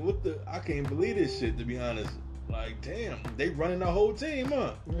 is like, I can't believe this shit, to be honest. Like, damn, they running the whole team,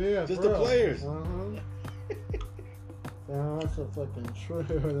 huh? Yeah, just the players. That's a fucking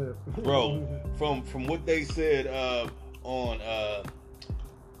true. Bro, from what they said on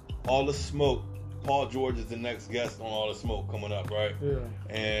All the Smoke, Paul George is the next guest on All the Smoke coming up, right? Yeah.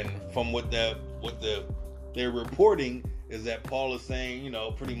 And from what they're reporting is that Paul is saying,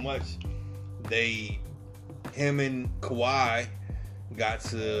 pretty much him and Kawhi got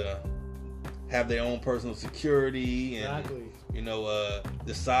to have their own personal security and exactly.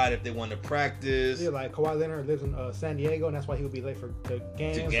 Decide if they want to practice. Yeah, like Kawhi Leonard lives in San Diego, and that's why he would be late for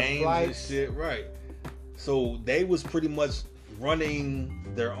games and shit, right? So they was pretty much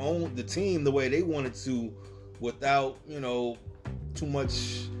running the team the way they wanted to, without too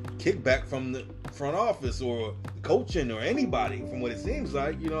much kickback from the front office or coaching or anybody, from what it seems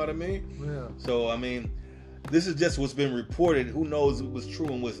like. You know what I mean? Yeah. So I mean, this is just what's been reported. Who knows what's true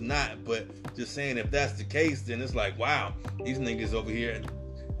and what's not? But just saying, if that's the case, then it's like, wow, these niggas over here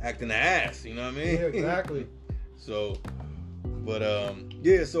acting the ass. You know what I mean? Yeah, exactly. So, but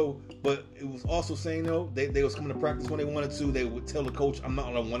but it was also saying though, they was coming to practice when they wanted to. They would tell the coach, I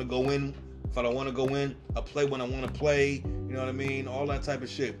don't want to go in. If I don't want to go in, I play when I want to play. You know what I mean? All that type of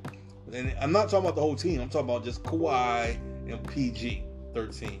shit. And I'm not talking about the whole team. I'm talking about just Kawhi and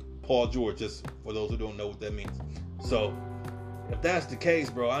PG-13. Paul George, just for those who don't know what that means. So, if that's the case,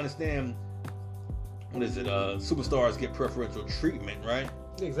 bro, I understand. What is it? Superstars get preferential treatment, right?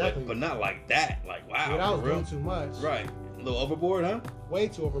 Exactly. But not like that. Like, wow. Yeah, that was doing too much. Right. A little overboard, huh? Way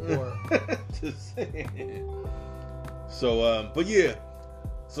too overboard. Just saying. So, but yeah.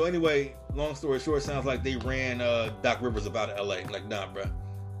 So anyway, long story short, sounds like they ran Doc Rivers about to LA. Like, nah, bro,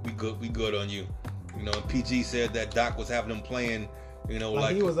 we good on you. And PG said that Doc was having them playing.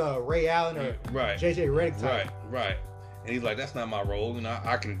 Like he was Ray Allen or right. JJ Redick type. Right. And he's like, that's not my role.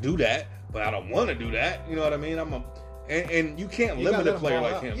 I can do that, but I don't want to do that. You know what I mean? And you can't limit a player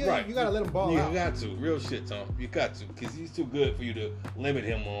like him. Yeah, right. You gotta let him ball out. You got to. Real shit, Tom. You got to. Because he's too good for you to limit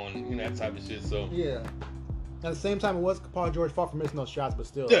him on, that type of shit. So yeah. At the same time, it was Paul George fought for missing those shots, but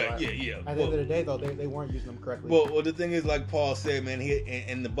still. Yeah, right? yeah. At the end of the day, though, they weren't using them correctly. Well, the thing is, like Paul said, man, he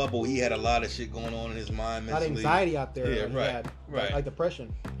in the bubble, he had a lot of shit going on in his mind mentally. A lot of anxiety out there. Yeah, right. Like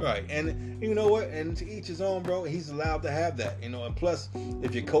depression. Right, and you know what? And to each his own, bro. He's allowed to have that, And plus,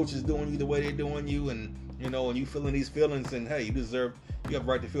 if your coach is doing you the way they're doing you, and and you feeling these feelings, and hey, you have the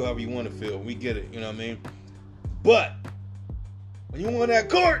right to feel however you want to feel. We get it, you know what I mean? But when you on that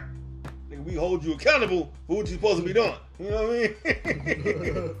court, we hold you accountable for what you're supposed to be doing. You know what I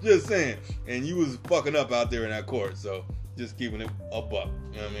mean? Just saying. And you was fucking up out there in that court, so just keeping it a buck.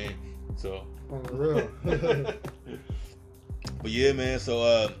 You know what I mean? So. On the real. But yeah, man.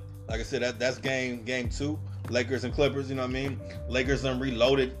 So like I said, that's game 2. Lakers and Clippers. You know what I mean? Lakers done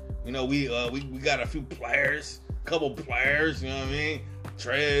reloaded. We got a few players, couple players. You know what I mean?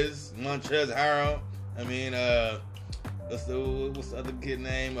 Montrezl Harrell. I mean, what's the other kid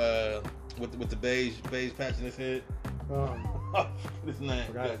name? With the beige patch in his head. I forget his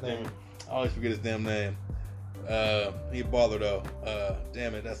name. I always forget his damn name. He a baller though.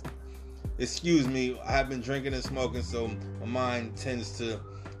 Damn it. Excuse me. I have been drinking and smoking, so my mind tends to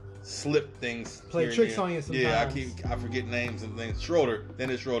slip things. Play here tricks and there. on you sometimes. Yeah, I forget names and things. Schroeder.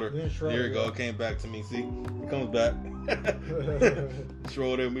 There you go. It came back to me. See, it comes back.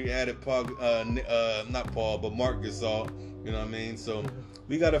 Schroeder. We added Paul, not Paul, but Marc Gasol. You know what I mean? So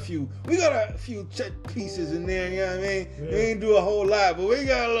we got a few check pieces in there. You know what I mean? Yeah. We ain't do a whole lot, but we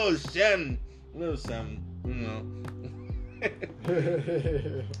got a little something. You know.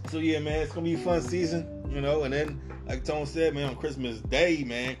 So yeah, man, it's gonna be a fun season, you know. And then, like Tone said, man, on Christmas Day,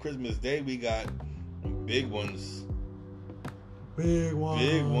 we got big ones. Big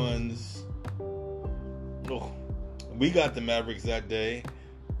ones. Oh, we got the Mavericks that day,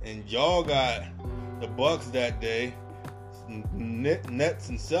 and y'all got the Bucks that day. Nets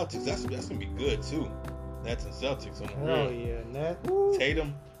and Celtics. That's gonna be good too. Nets and Celtics on the Hell road. yeah, Net.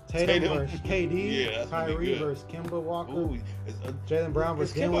 Tatum versus KD. Yeah, that's gonna be Kyrie good. versus Kemba Walker. Ooh, Jaylen Brown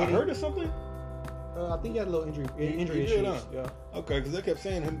is versus Kemba Dinwiddie. hurt or something? I think he had a little injury He issues. did, huh? Yeah. Okay, because they kept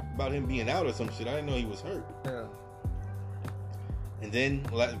saying about him being out or some shit. I didn't know he was hurt. Yeah. And then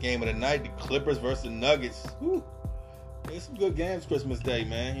last game of the night, the Clippers versus the Nuggets. Woo. It's some good games Christmas Day,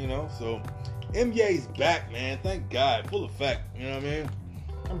 man. You know, so NBA's back, man. Thank God, full effect. You know what I mean?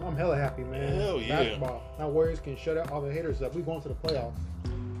 I'm hella happy, man. Hell yeah. Basketball. Now Warriors can shut up all the haters up. We going to the playoffs.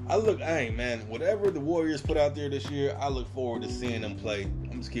 Hey man, whatever the Warriors put out there this year, I look forward to seeing them play.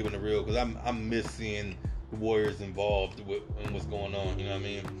 I'm just keeping it real because I miss seeing the Warriors involved in what's going on. You know what I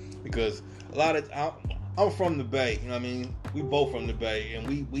mean? Because I'm from the Bay. You know what I mean? We both from the Bay, and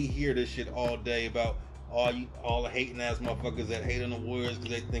we hear this shit all day about all the hating ass motherfuckers that hate on the Warriors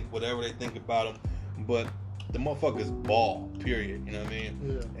because they think whatever they think about them, but the motherfuckers ball. Period. You know what I mean?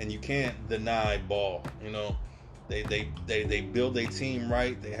 Yeah. And you can't deny ball. You know. They build their team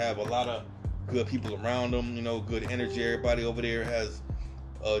right. They have a lot of good people around them. You know, good energy. Everybody over there has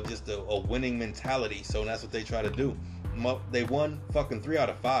just a winning mentality. So that's what they try to do. They won fucking 3 out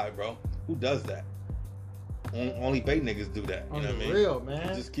of 5, bro. Who does that? Only Bay niggas do that. You know what I mean? Real,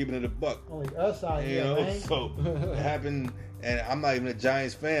 man. Just keeping it a buck. Only us out here, man. So it happened, and I'm not even a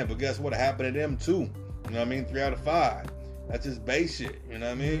Giants fan, but guess what? It happened to them too. You know what I mean? 3 out of 5. That's just Bay shit. You know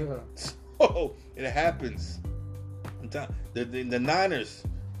what I mean? Yeah. So it happens. The Niners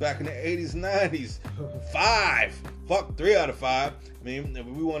back in the 80s, 90s, 5. Fuck 3 out of 5. I mean,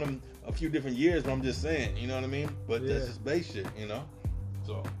 we won them a few different years, but I'm just saying, you know what I mean? But that's just base shit, you know?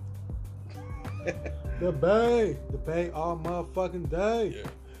 So. The Bay all motherfucking day. Yeah.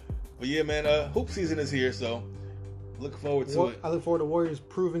 But yeah, man, hoop season is here, so look forward to it. I look forward to Warriors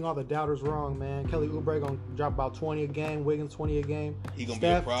proving all the doubters wrong, man. Kelly Oubre gonna drop about 20 a game. Wiggins 20 a game. He gonna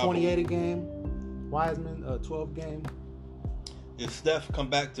Steph, be a problem. 28 a game. Wiseman 12 game. If Steph come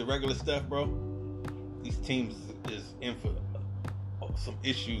back to regular Steph, bro, these teams is in for some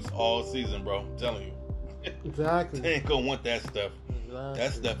issues all season, bro. I'm telling you. Exactly. They ain't gonna want that stuff. Exactly.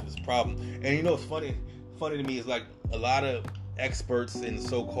 That stuff is a problem. And you know what's funny? Funny to me is like a lot of experts and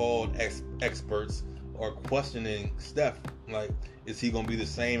so-called experts are questioning Steph. Like, is he gonna be the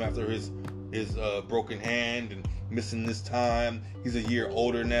same after his broken hand and missing this time? He's a year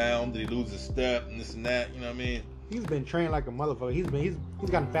older now. Did he lose a step and this and that? You know what I mean? He's been trained like a motherfucker. He's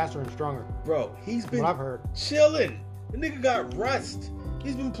gotten faster and stronger. Bro, he's been What I've heard. chilling. The nigga got rest.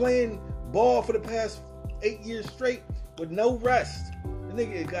 He's been playing ball for the past 8 years straight with no rest. The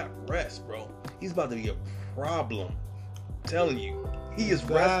nigga got rest, bro. He's about to be a problem. I'm telling you. He is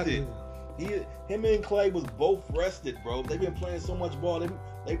rested. Him and Clay was both rested, bro. They've been playing so much ball.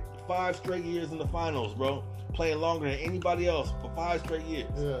 They 5 straight years in the finals, bro. Playing longer than anybody else for 5 straight years.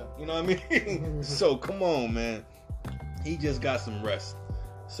 Yeah. You know what I mean? So come on, man. He just got some rest.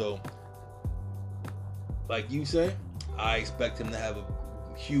 So, like you say, I expect him to have a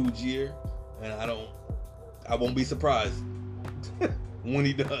huge year, and I won't be surprised when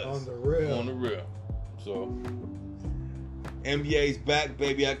he does. On the real. On the real. So, NBA's back,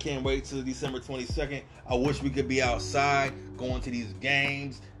 baby. I can't wait till December 22nd. I wish we could be outside, going to these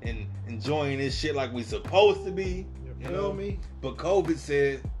games and enjoying this shit like we supposed to be. You feel me? But COVID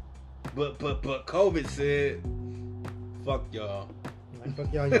said, COVID said, fuck y'all. Like,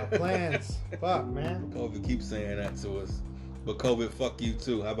 fuck y'all plans. Fuck, man. COVID keeps saying that to us. But COVID, fuck you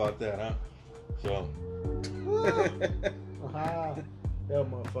too. How about that, huh? So. Hell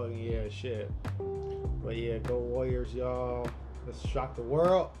motherfucking yeah, shit. But yeah, go Warriors, y'all. Let's shock the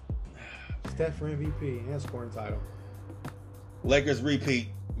world. Steph for MVP and scoring title. Lakers repeat.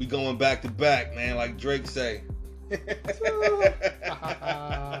 We going back to back, man, like Drake say.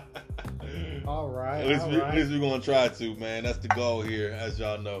 All right. At least we're going to try to, man. That's the goal here, as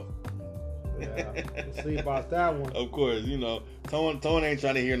y'all know. Yeah, we'll see about that one. Of course, you know, Tone ain't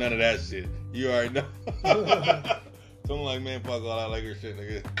trying to hear none of that shit. You already know. Tone like, man, fuck all that Lakers shit,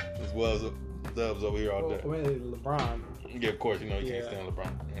 nigga. as well as Dubs over here all day. LeBron. Yeah, of course, you know you can't stand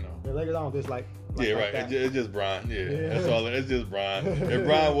LeBron. You know. The Lakers don't just like yeah, right. That. It's just Bron. Yeah, that's all. It's just Bron. If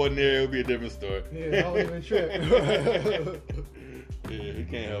Bron wasn't there, it would be a different story. Yeah, I don't even trip. Yeah, he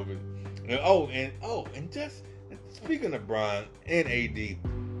can't help it. And just speaking of Bron and AD,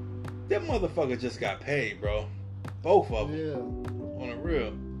 that motherfucker just got paid, bro. Both of them. Yeah. On a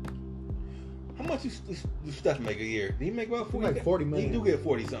real. How much do Steph make a year? Did he make about 40? Like 40 million. He do get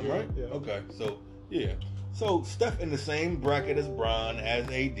 40 something, yeah, right? Yeah. Okay, so yeah. So Steph in the same bracket as Bron, as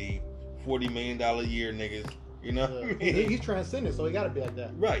AD, $40 million a year niggas. You know what I mean? He's transcendent, so he gotta be like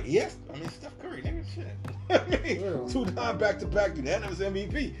that. Right, yes. I mean, Steph Curry, nigga, shit. I mean, 2-time back-to-back unanimous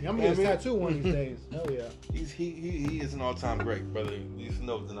MVP. Yeah, I'm gonna get his tattoo one of these days. Hell yeah. He is an all-time great, brother. There's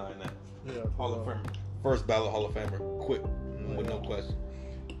no denying that. Yeah. Hall of Famer. First ballot Hall of Famer. Quick, with no question.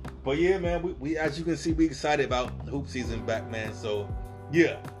 But yeah, man, we as you can see, we excited about hoop season back, man. So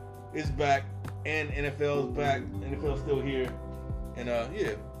yeah, it's back, and NFL's back. NFL's still here, and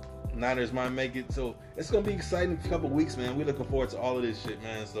yeah, Niners might make it. So it's gonna be exciting for a couple weeks, man. We're looking forward to all of this shit,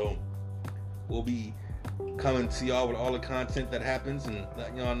 man. So we'll be coming to y'all with all the content that happens, and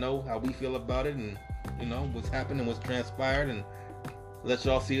letting y'all know how we feel about it, and you know what's happened and what's transpired, and let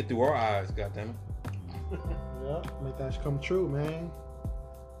y'all see it through our eyes. Goddammit. Yeah, make that come true, man.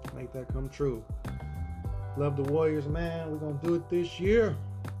 Make that come true. Love the Warriors, man. We're gonna do it this year.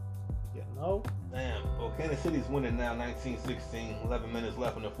 You know? Damn. Well, Kansas City's winning now, 19-16. 11 minutes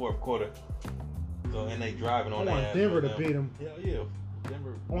left in the fourth quarter. So, and they driving on that. I want Denver to beat them. Hell yeah.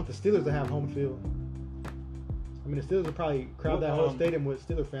 Denver. I want the Steelers to have home field. I mean, the Steelers will probably crowd that whole stadium with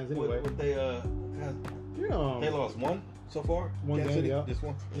Steelers fans anyway. What they they lost one so far. One Kansas game, City? yeah. Just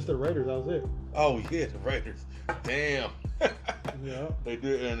one. Just the Raiders. That was it. Oh yeah, the Raiders. Damn. Yeah. They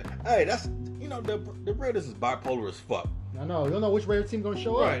did, and hey, that's the Raiders is bipolar as fuck. I know. You don't know which Raiders team gonna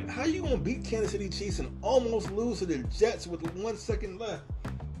show Right. up. How you gonna beat Kansas City Chiefs and almost lose to the Jets with 1 second left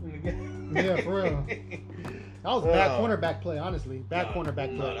in the game? Yeah, for real. That was bad cornerback play, honestly. Bad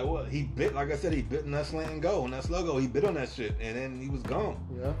cornerback play. That was. He bit, like I said, he bit in that slant and go, and that logo. He bit on that shit, and then he was gone.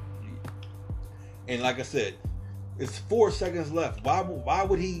 Yeah. And like I said, it's 4 seconds left. Why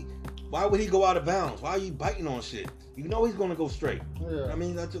would he go out of bounds? Why are you biting on shit? You know he's gonna go straight. Yeah. I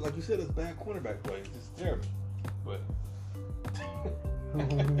mean, that's just, like you said, it's bad cornerback play. It's just terrible. But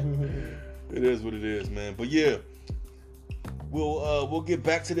it is what it is, man. But yeah, we'll get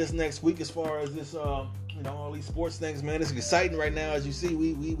back to this next week as far as this all these sports things, man. It's exciting right now. As you see,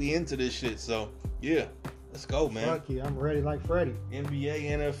 we into this shit. So yeah, let's go, man. Fuck yeah, I'm ready like Freddie. NBA,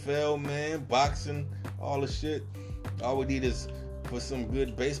 NFL, man, boxing, all the shit. All we need is for some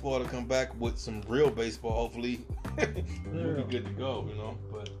good baseball to come back with some real baseball, hopefully. We'll be good to go,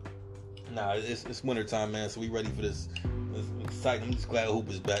 But nah, it's winter time, man. So we ready for this. It's exciting. I'm just glad hoop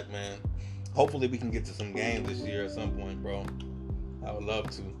is back, man. Hopefully we can get to some games this year at some point, bro. I would love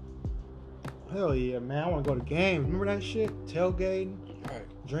to. Hell yeah, man. I want to go to games. Remember that shit? Tailgating,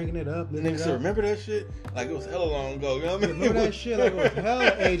 Right. drinking it up. Niggas still remember that shit? Like it was hella long ago. You know what I mean? Remember that shit like it was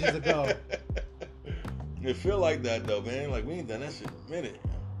hella ages ago. It feel like that though, man. Like we ain't done that shit in a minute.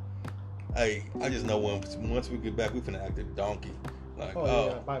 Hey, I just know once we get back, we finna act a donkey. Like,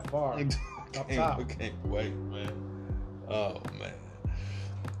 yeah, by far. Up top. We can't wait, man. Oh man.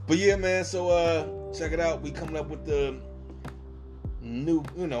 But yeah, man. So check it out. We coming up with the new,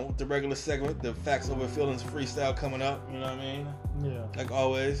 the regular segment, the Facts Over Feelings freestyle coming up. You know what I mean? Yeah. Like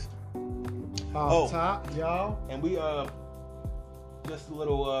always. Off top, y'all. And we just a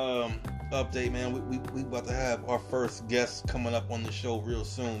little update, man. We about to have our first guest coming up on the show real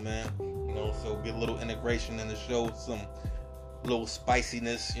soon, man. So get a little integration in the show, some little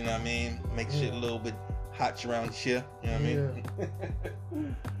spiciness, you know what I mean? Make shit a little bit hot around here, you know what I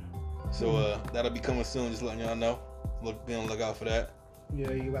mean? So that'll be coming soon, just letting y'all know. Be on the lookout for that.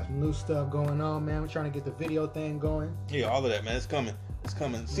 Yeah, you got some new stuff going on, man. We're trying to get the video thing going. Yeah, all of that, man. It's coming. It's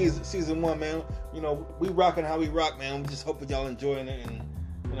coming. Season 1, man. We rocking how we rock, man. We just hoping y'all enjoying it,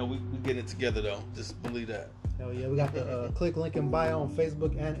 and we getting it together though. Just believe that. Hell yeah, we got the click link in bio on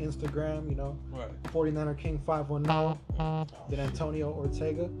Facebook and Instagram. Right. 49er King 519. Then Antonio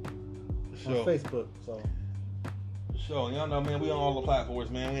Ortega on Facebook. So. Sure, y'all know, man. We on all the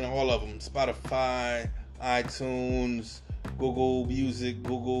platforms, man. We on all of them. Spotify, iTunes, Google Music,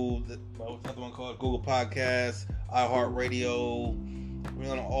 Google. What's that one called? Google Podcasts, iHeartRadio. We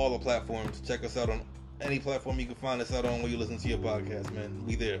on all the platforms. Check us out on any platform you can find us out on when you listen to your podcast, man.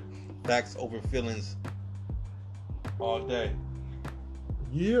 We there. Facts Over Feelings. All day.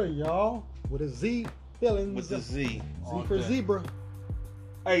 Yeah, y'all. With a Z. Feelings. With the Z. Z for zebra.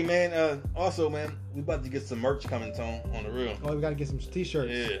 Hey man, also man, we about to get some merch coming on the real. Oh, we gotta get some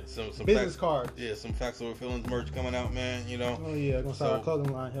t-shirts. Yeah, some business cards. Yeah, some Facts Over Feelings merch coming out, man. You know. Oh yeah, gonna start our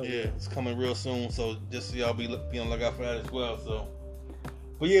clothing line. Hell yeah, it's coming real soon. So just so y'all be on the lookout for that as well. So,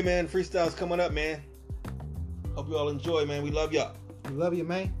 but yeah, man, freestyle's coming up, man. Hope you all enjoy, man. We love y'all. We love you,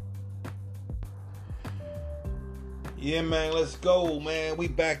 man. Yeah, man, let's go, man. We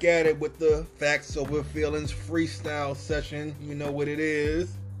back at it with the Facts Over Feelings freestyle session. You know what it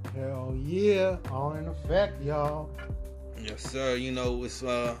is. Hell yeah, all in effect, y'all. Yes, sir. You know, it's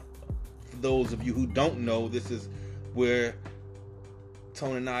for those of you who don't know, this is where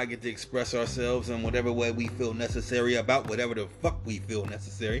Tone and I get to express ourselves in whatever way we feel necessary about whatever the fuck we feel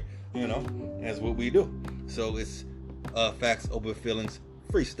necessary. You know, that's what we do. So it's Facts Over Feelings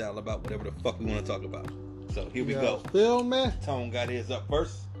freestyle about whatever the fuck we want to talk about. So here we go. Feel me? Tone got his up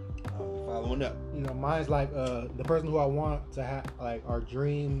first. Following up. You know, mine's like the person who I want to have like our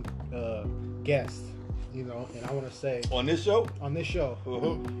dream guest. You know, and I want to say on this show.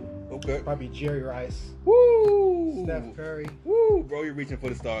 Okay. Probably Jerry Rice. Woo. Steph Curry. Woo, bro, you're reaching for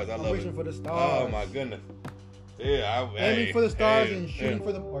the stars. I love it. I'm reaching for the stars. Oh my goodness. Yeah, aiming for the stars and shooting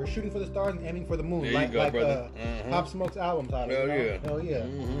for the stars and aiming for the moon. There like you go, like brother. Pop Smoke's album title. Hell yeah. Hell yeah.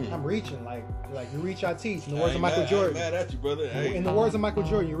 Mm-hmm. I'm reaching like you reach our teeth. In the words of Michael Jordan. I ain't mad at you, brother. Hey. In the words of Michael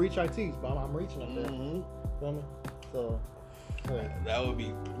Jordan, you reach our teeth, but I'm reaching up there. Mm-hmm. Feel me? So that would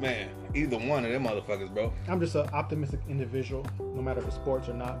be, man, either one of them motherfuckers, bro. I'm just an optimistic individual, no matter if it's sports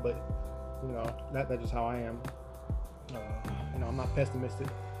or not, but you know, that's just how I am. You know, I'm not pessimistic.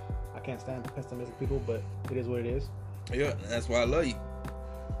 I can't stand pessimistic people, but it is what it is. Yeah, that's why I love you.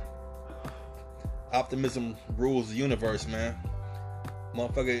 Optimism rules the universe, man.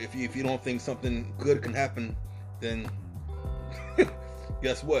 Motherfucker, if you don't think something good can happen, then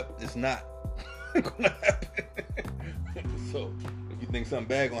guess what? It's not gonna happen. So if you think something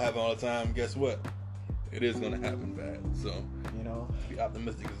bad gonna happen all the time, guess what? It is gonna happen bad. So you know, be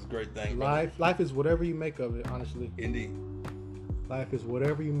optimistic is a great thing. Life is whatever you make of it. Honestly, indeed. Life is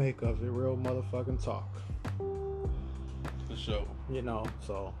whatever you make of it. Real motherfucking talk. For sure. You know.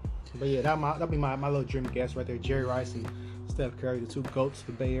 So, but yeah, that'll be my little dream guest right there. Jerry Rice and Steph Curry, the two goats of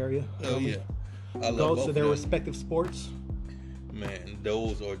the Bay Area. Oh yeah. I love goats of their respective sports. Man,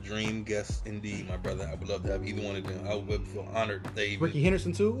 those are dream guests indeed, my brother. I would love to have either one of them. I would feel honored if they even Ricky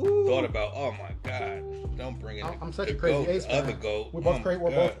Henderson too. Ooh. Thought about. Oh my God, don't bring it. I'm such a crazy Ace fan. Other goat. We're both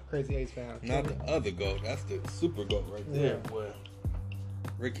both crazy Ace fans. Not the other goat. That's the super goat right there. Yeah. Boy.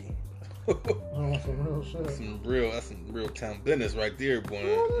 Ricky. Some real shit. That's some real town business right there,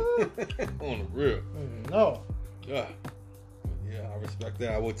 boy. On the real. No. Yeah, I respect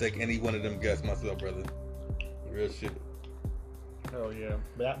that. I would take any one of them guests myself, brother. Real shit. Oh yeah,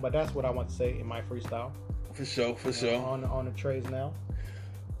 but that's what I want to say in my freestyle. For sure. On the trays now.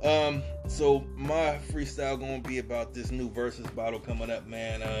 So my freestyle gonna be about this new versus battle coming up,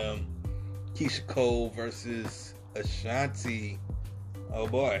 man. Keisha Cole versus Ashanti. Oh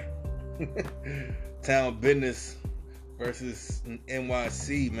boy. Town Business versus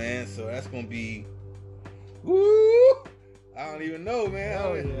NYC, man. So that's gonna be, woo! I don't even know, man.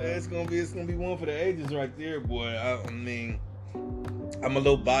 Oh, yeah. It's gonna be one for the ages right there, boy. I mean, I'm a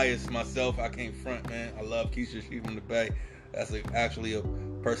little biased myself. I can't front, man. I love Keisha. She's from the Bay. That's actually a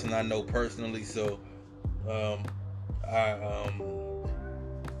person I know personally. So,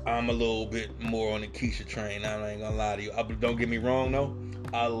 I'm a little bit more on the Keisha train. I ain't gonna lie to you. Don't get me wrong though.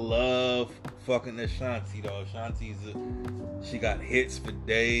 I love fucking Ashanti though. She got hits for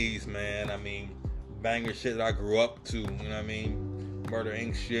days, man. I mean, banger shit that I grew up to. You know what I mean? Murder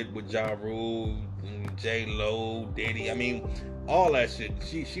Inc. shit with Ja Rule, J Lo, Diddy. I mean, all that shit.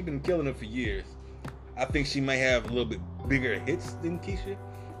 She been killing it for years. I think she may have a little bit bigger hits than Keisha,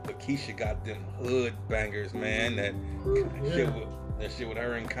 but Keisha got them hood bangers, man. That shit with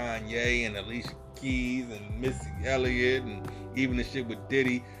her and Kanye and Alicia Keys and Missy Elliott and even the shit with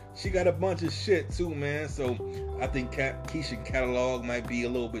Diddy. She got a bunch of shit too, man. So I think Keisha catalog might be a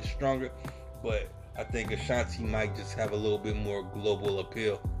little bit stronger, but I think Ashanti might just have a little bit more global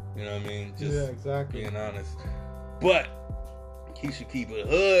appeal. You know what I mean? Just exactly. Being honest. But Keisha keep it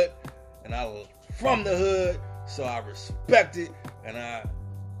hood, and I was from the hood, so I respect it, and I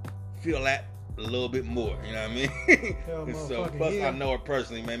feel that a little bit more. You know what I mean? So plus I know her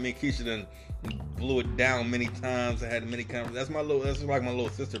personally, man. Me and Keisha done blew it down many times. I had many conversations. That's like my little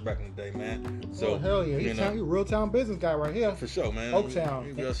sister back in the day, man. So hell yeah, he's a real town business guy right here. For sure, man.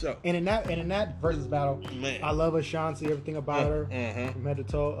 Oaktown. Real show. And in that versus battle, man, I love Ashanti, everything about her, from head to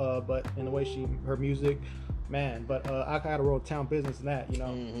toe. But in the way her music, man. But I gotta roll town business in that, you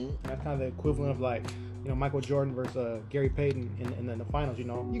know. That's kind of the equivalent of like Michael Jordan versus Gary Payton in the finals. You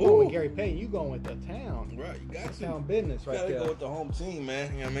going with Gary Payton, you going with the town. Right, you got to. Town business right there. You gotta go with the home team,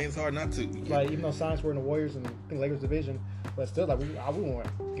 man. You know what I mean? It's hard not to. Like, even though Science were in the Warriors and I think Lakers division, but still, like, we want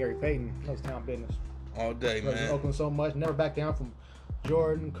Gary Payton. That was town business. All day, man. In Oakland so much, never back down from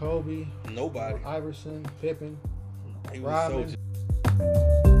Jordan, Kobe, nobody, Iverson, Pippen, he Rodman. was so.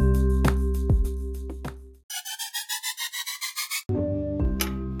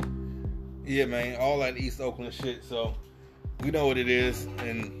 Yeah, man, all that East Oakland shit. So we know what it is,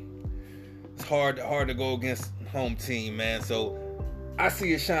 and it's hard to go against home team, man. So I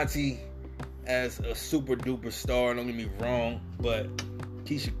see Ashanti as a super duper star. Don't get me wrong, but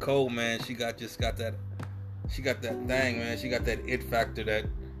Keisha Cole, man, she got that thing, man. She got that it factor, that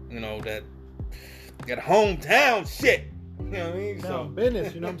that hometown shit. You know what I mean? So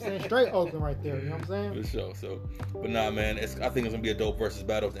business, you know what I'm saying? Straight Oakland right there, you know what I'm saying? For sure. So, but nah, man, I think it's gonna be a dope versus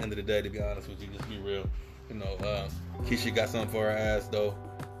battle at the end of the day. To be honest with you, just be real. Keisha got something for her ass though.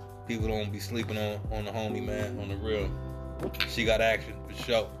 People don't be sleeping on the homie, man. On the real, she got action for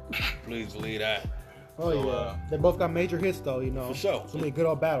sure. Please believe that. Oh yeah, they both got major hits though, For sure. It's gonna be a good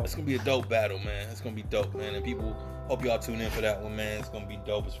old battle. It's gonna be a dope battle, man. It's gonna be dope, man. And people, hope y'all tune in for that one, man. It's gonna be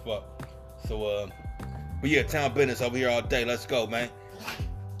dope as fuck. So, but yeah, town business over here all day. Let's go, man.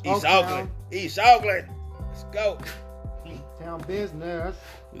 East Oakland. Let's go. Town business.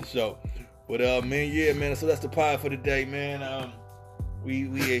 For sure. But man. So that's the pod for today, man.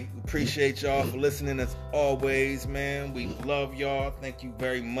 We appreciate y'all for listening as always, man. We love y'all. Thank you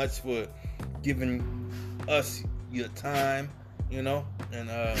very much for giving us your time, and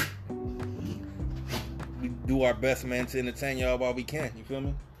we do our best, man, to entertain y'all while we can. You feel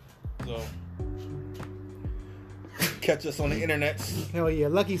me? So catch us on the internet. Hell yeah,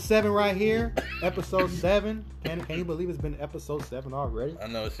 Lucky 7 right here, episode 7. Can you believe it's been episode 7 already? I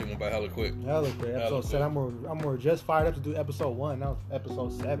know, it shit went by hella quick. Episode 7. I'm just fired up to do episode 1. Now it's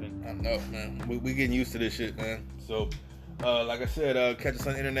episode 7. I know, man. We getting used to this shit, man. So, like I said, catch us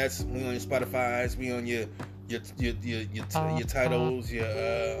on the internet. We on your Spotify's. We on your titles,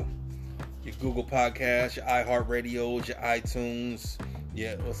 your Google Podcasts, your iHeartRadios, your iTunes.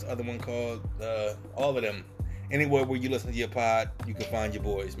 Yeah, what's the other one called? All of them. Anywhere where you listen to your pod, you can find your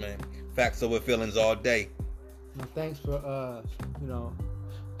boys, man. Facts over feelings all day. Well, thanks for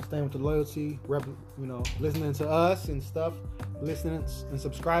staying with the loyalty, listening to us and stuff, listening and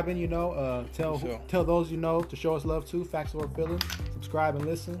subscribing. Tell those to show us love too. Facts over feelings. Subscribe and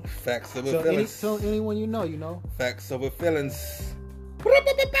listen. Facts over feelings. Tell anyone you know. Facts over feelings. For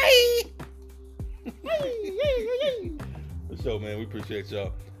sure, man. We appreciate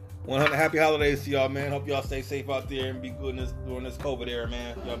y'all. 100 happy holidays to y'all, man. Hope y'all stay safe out there and be good during this COVID era,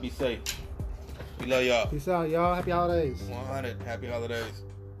 man. Y'all be safe. We love y'all. Peace out, y'all. Happy holidays. 100 happy holidays.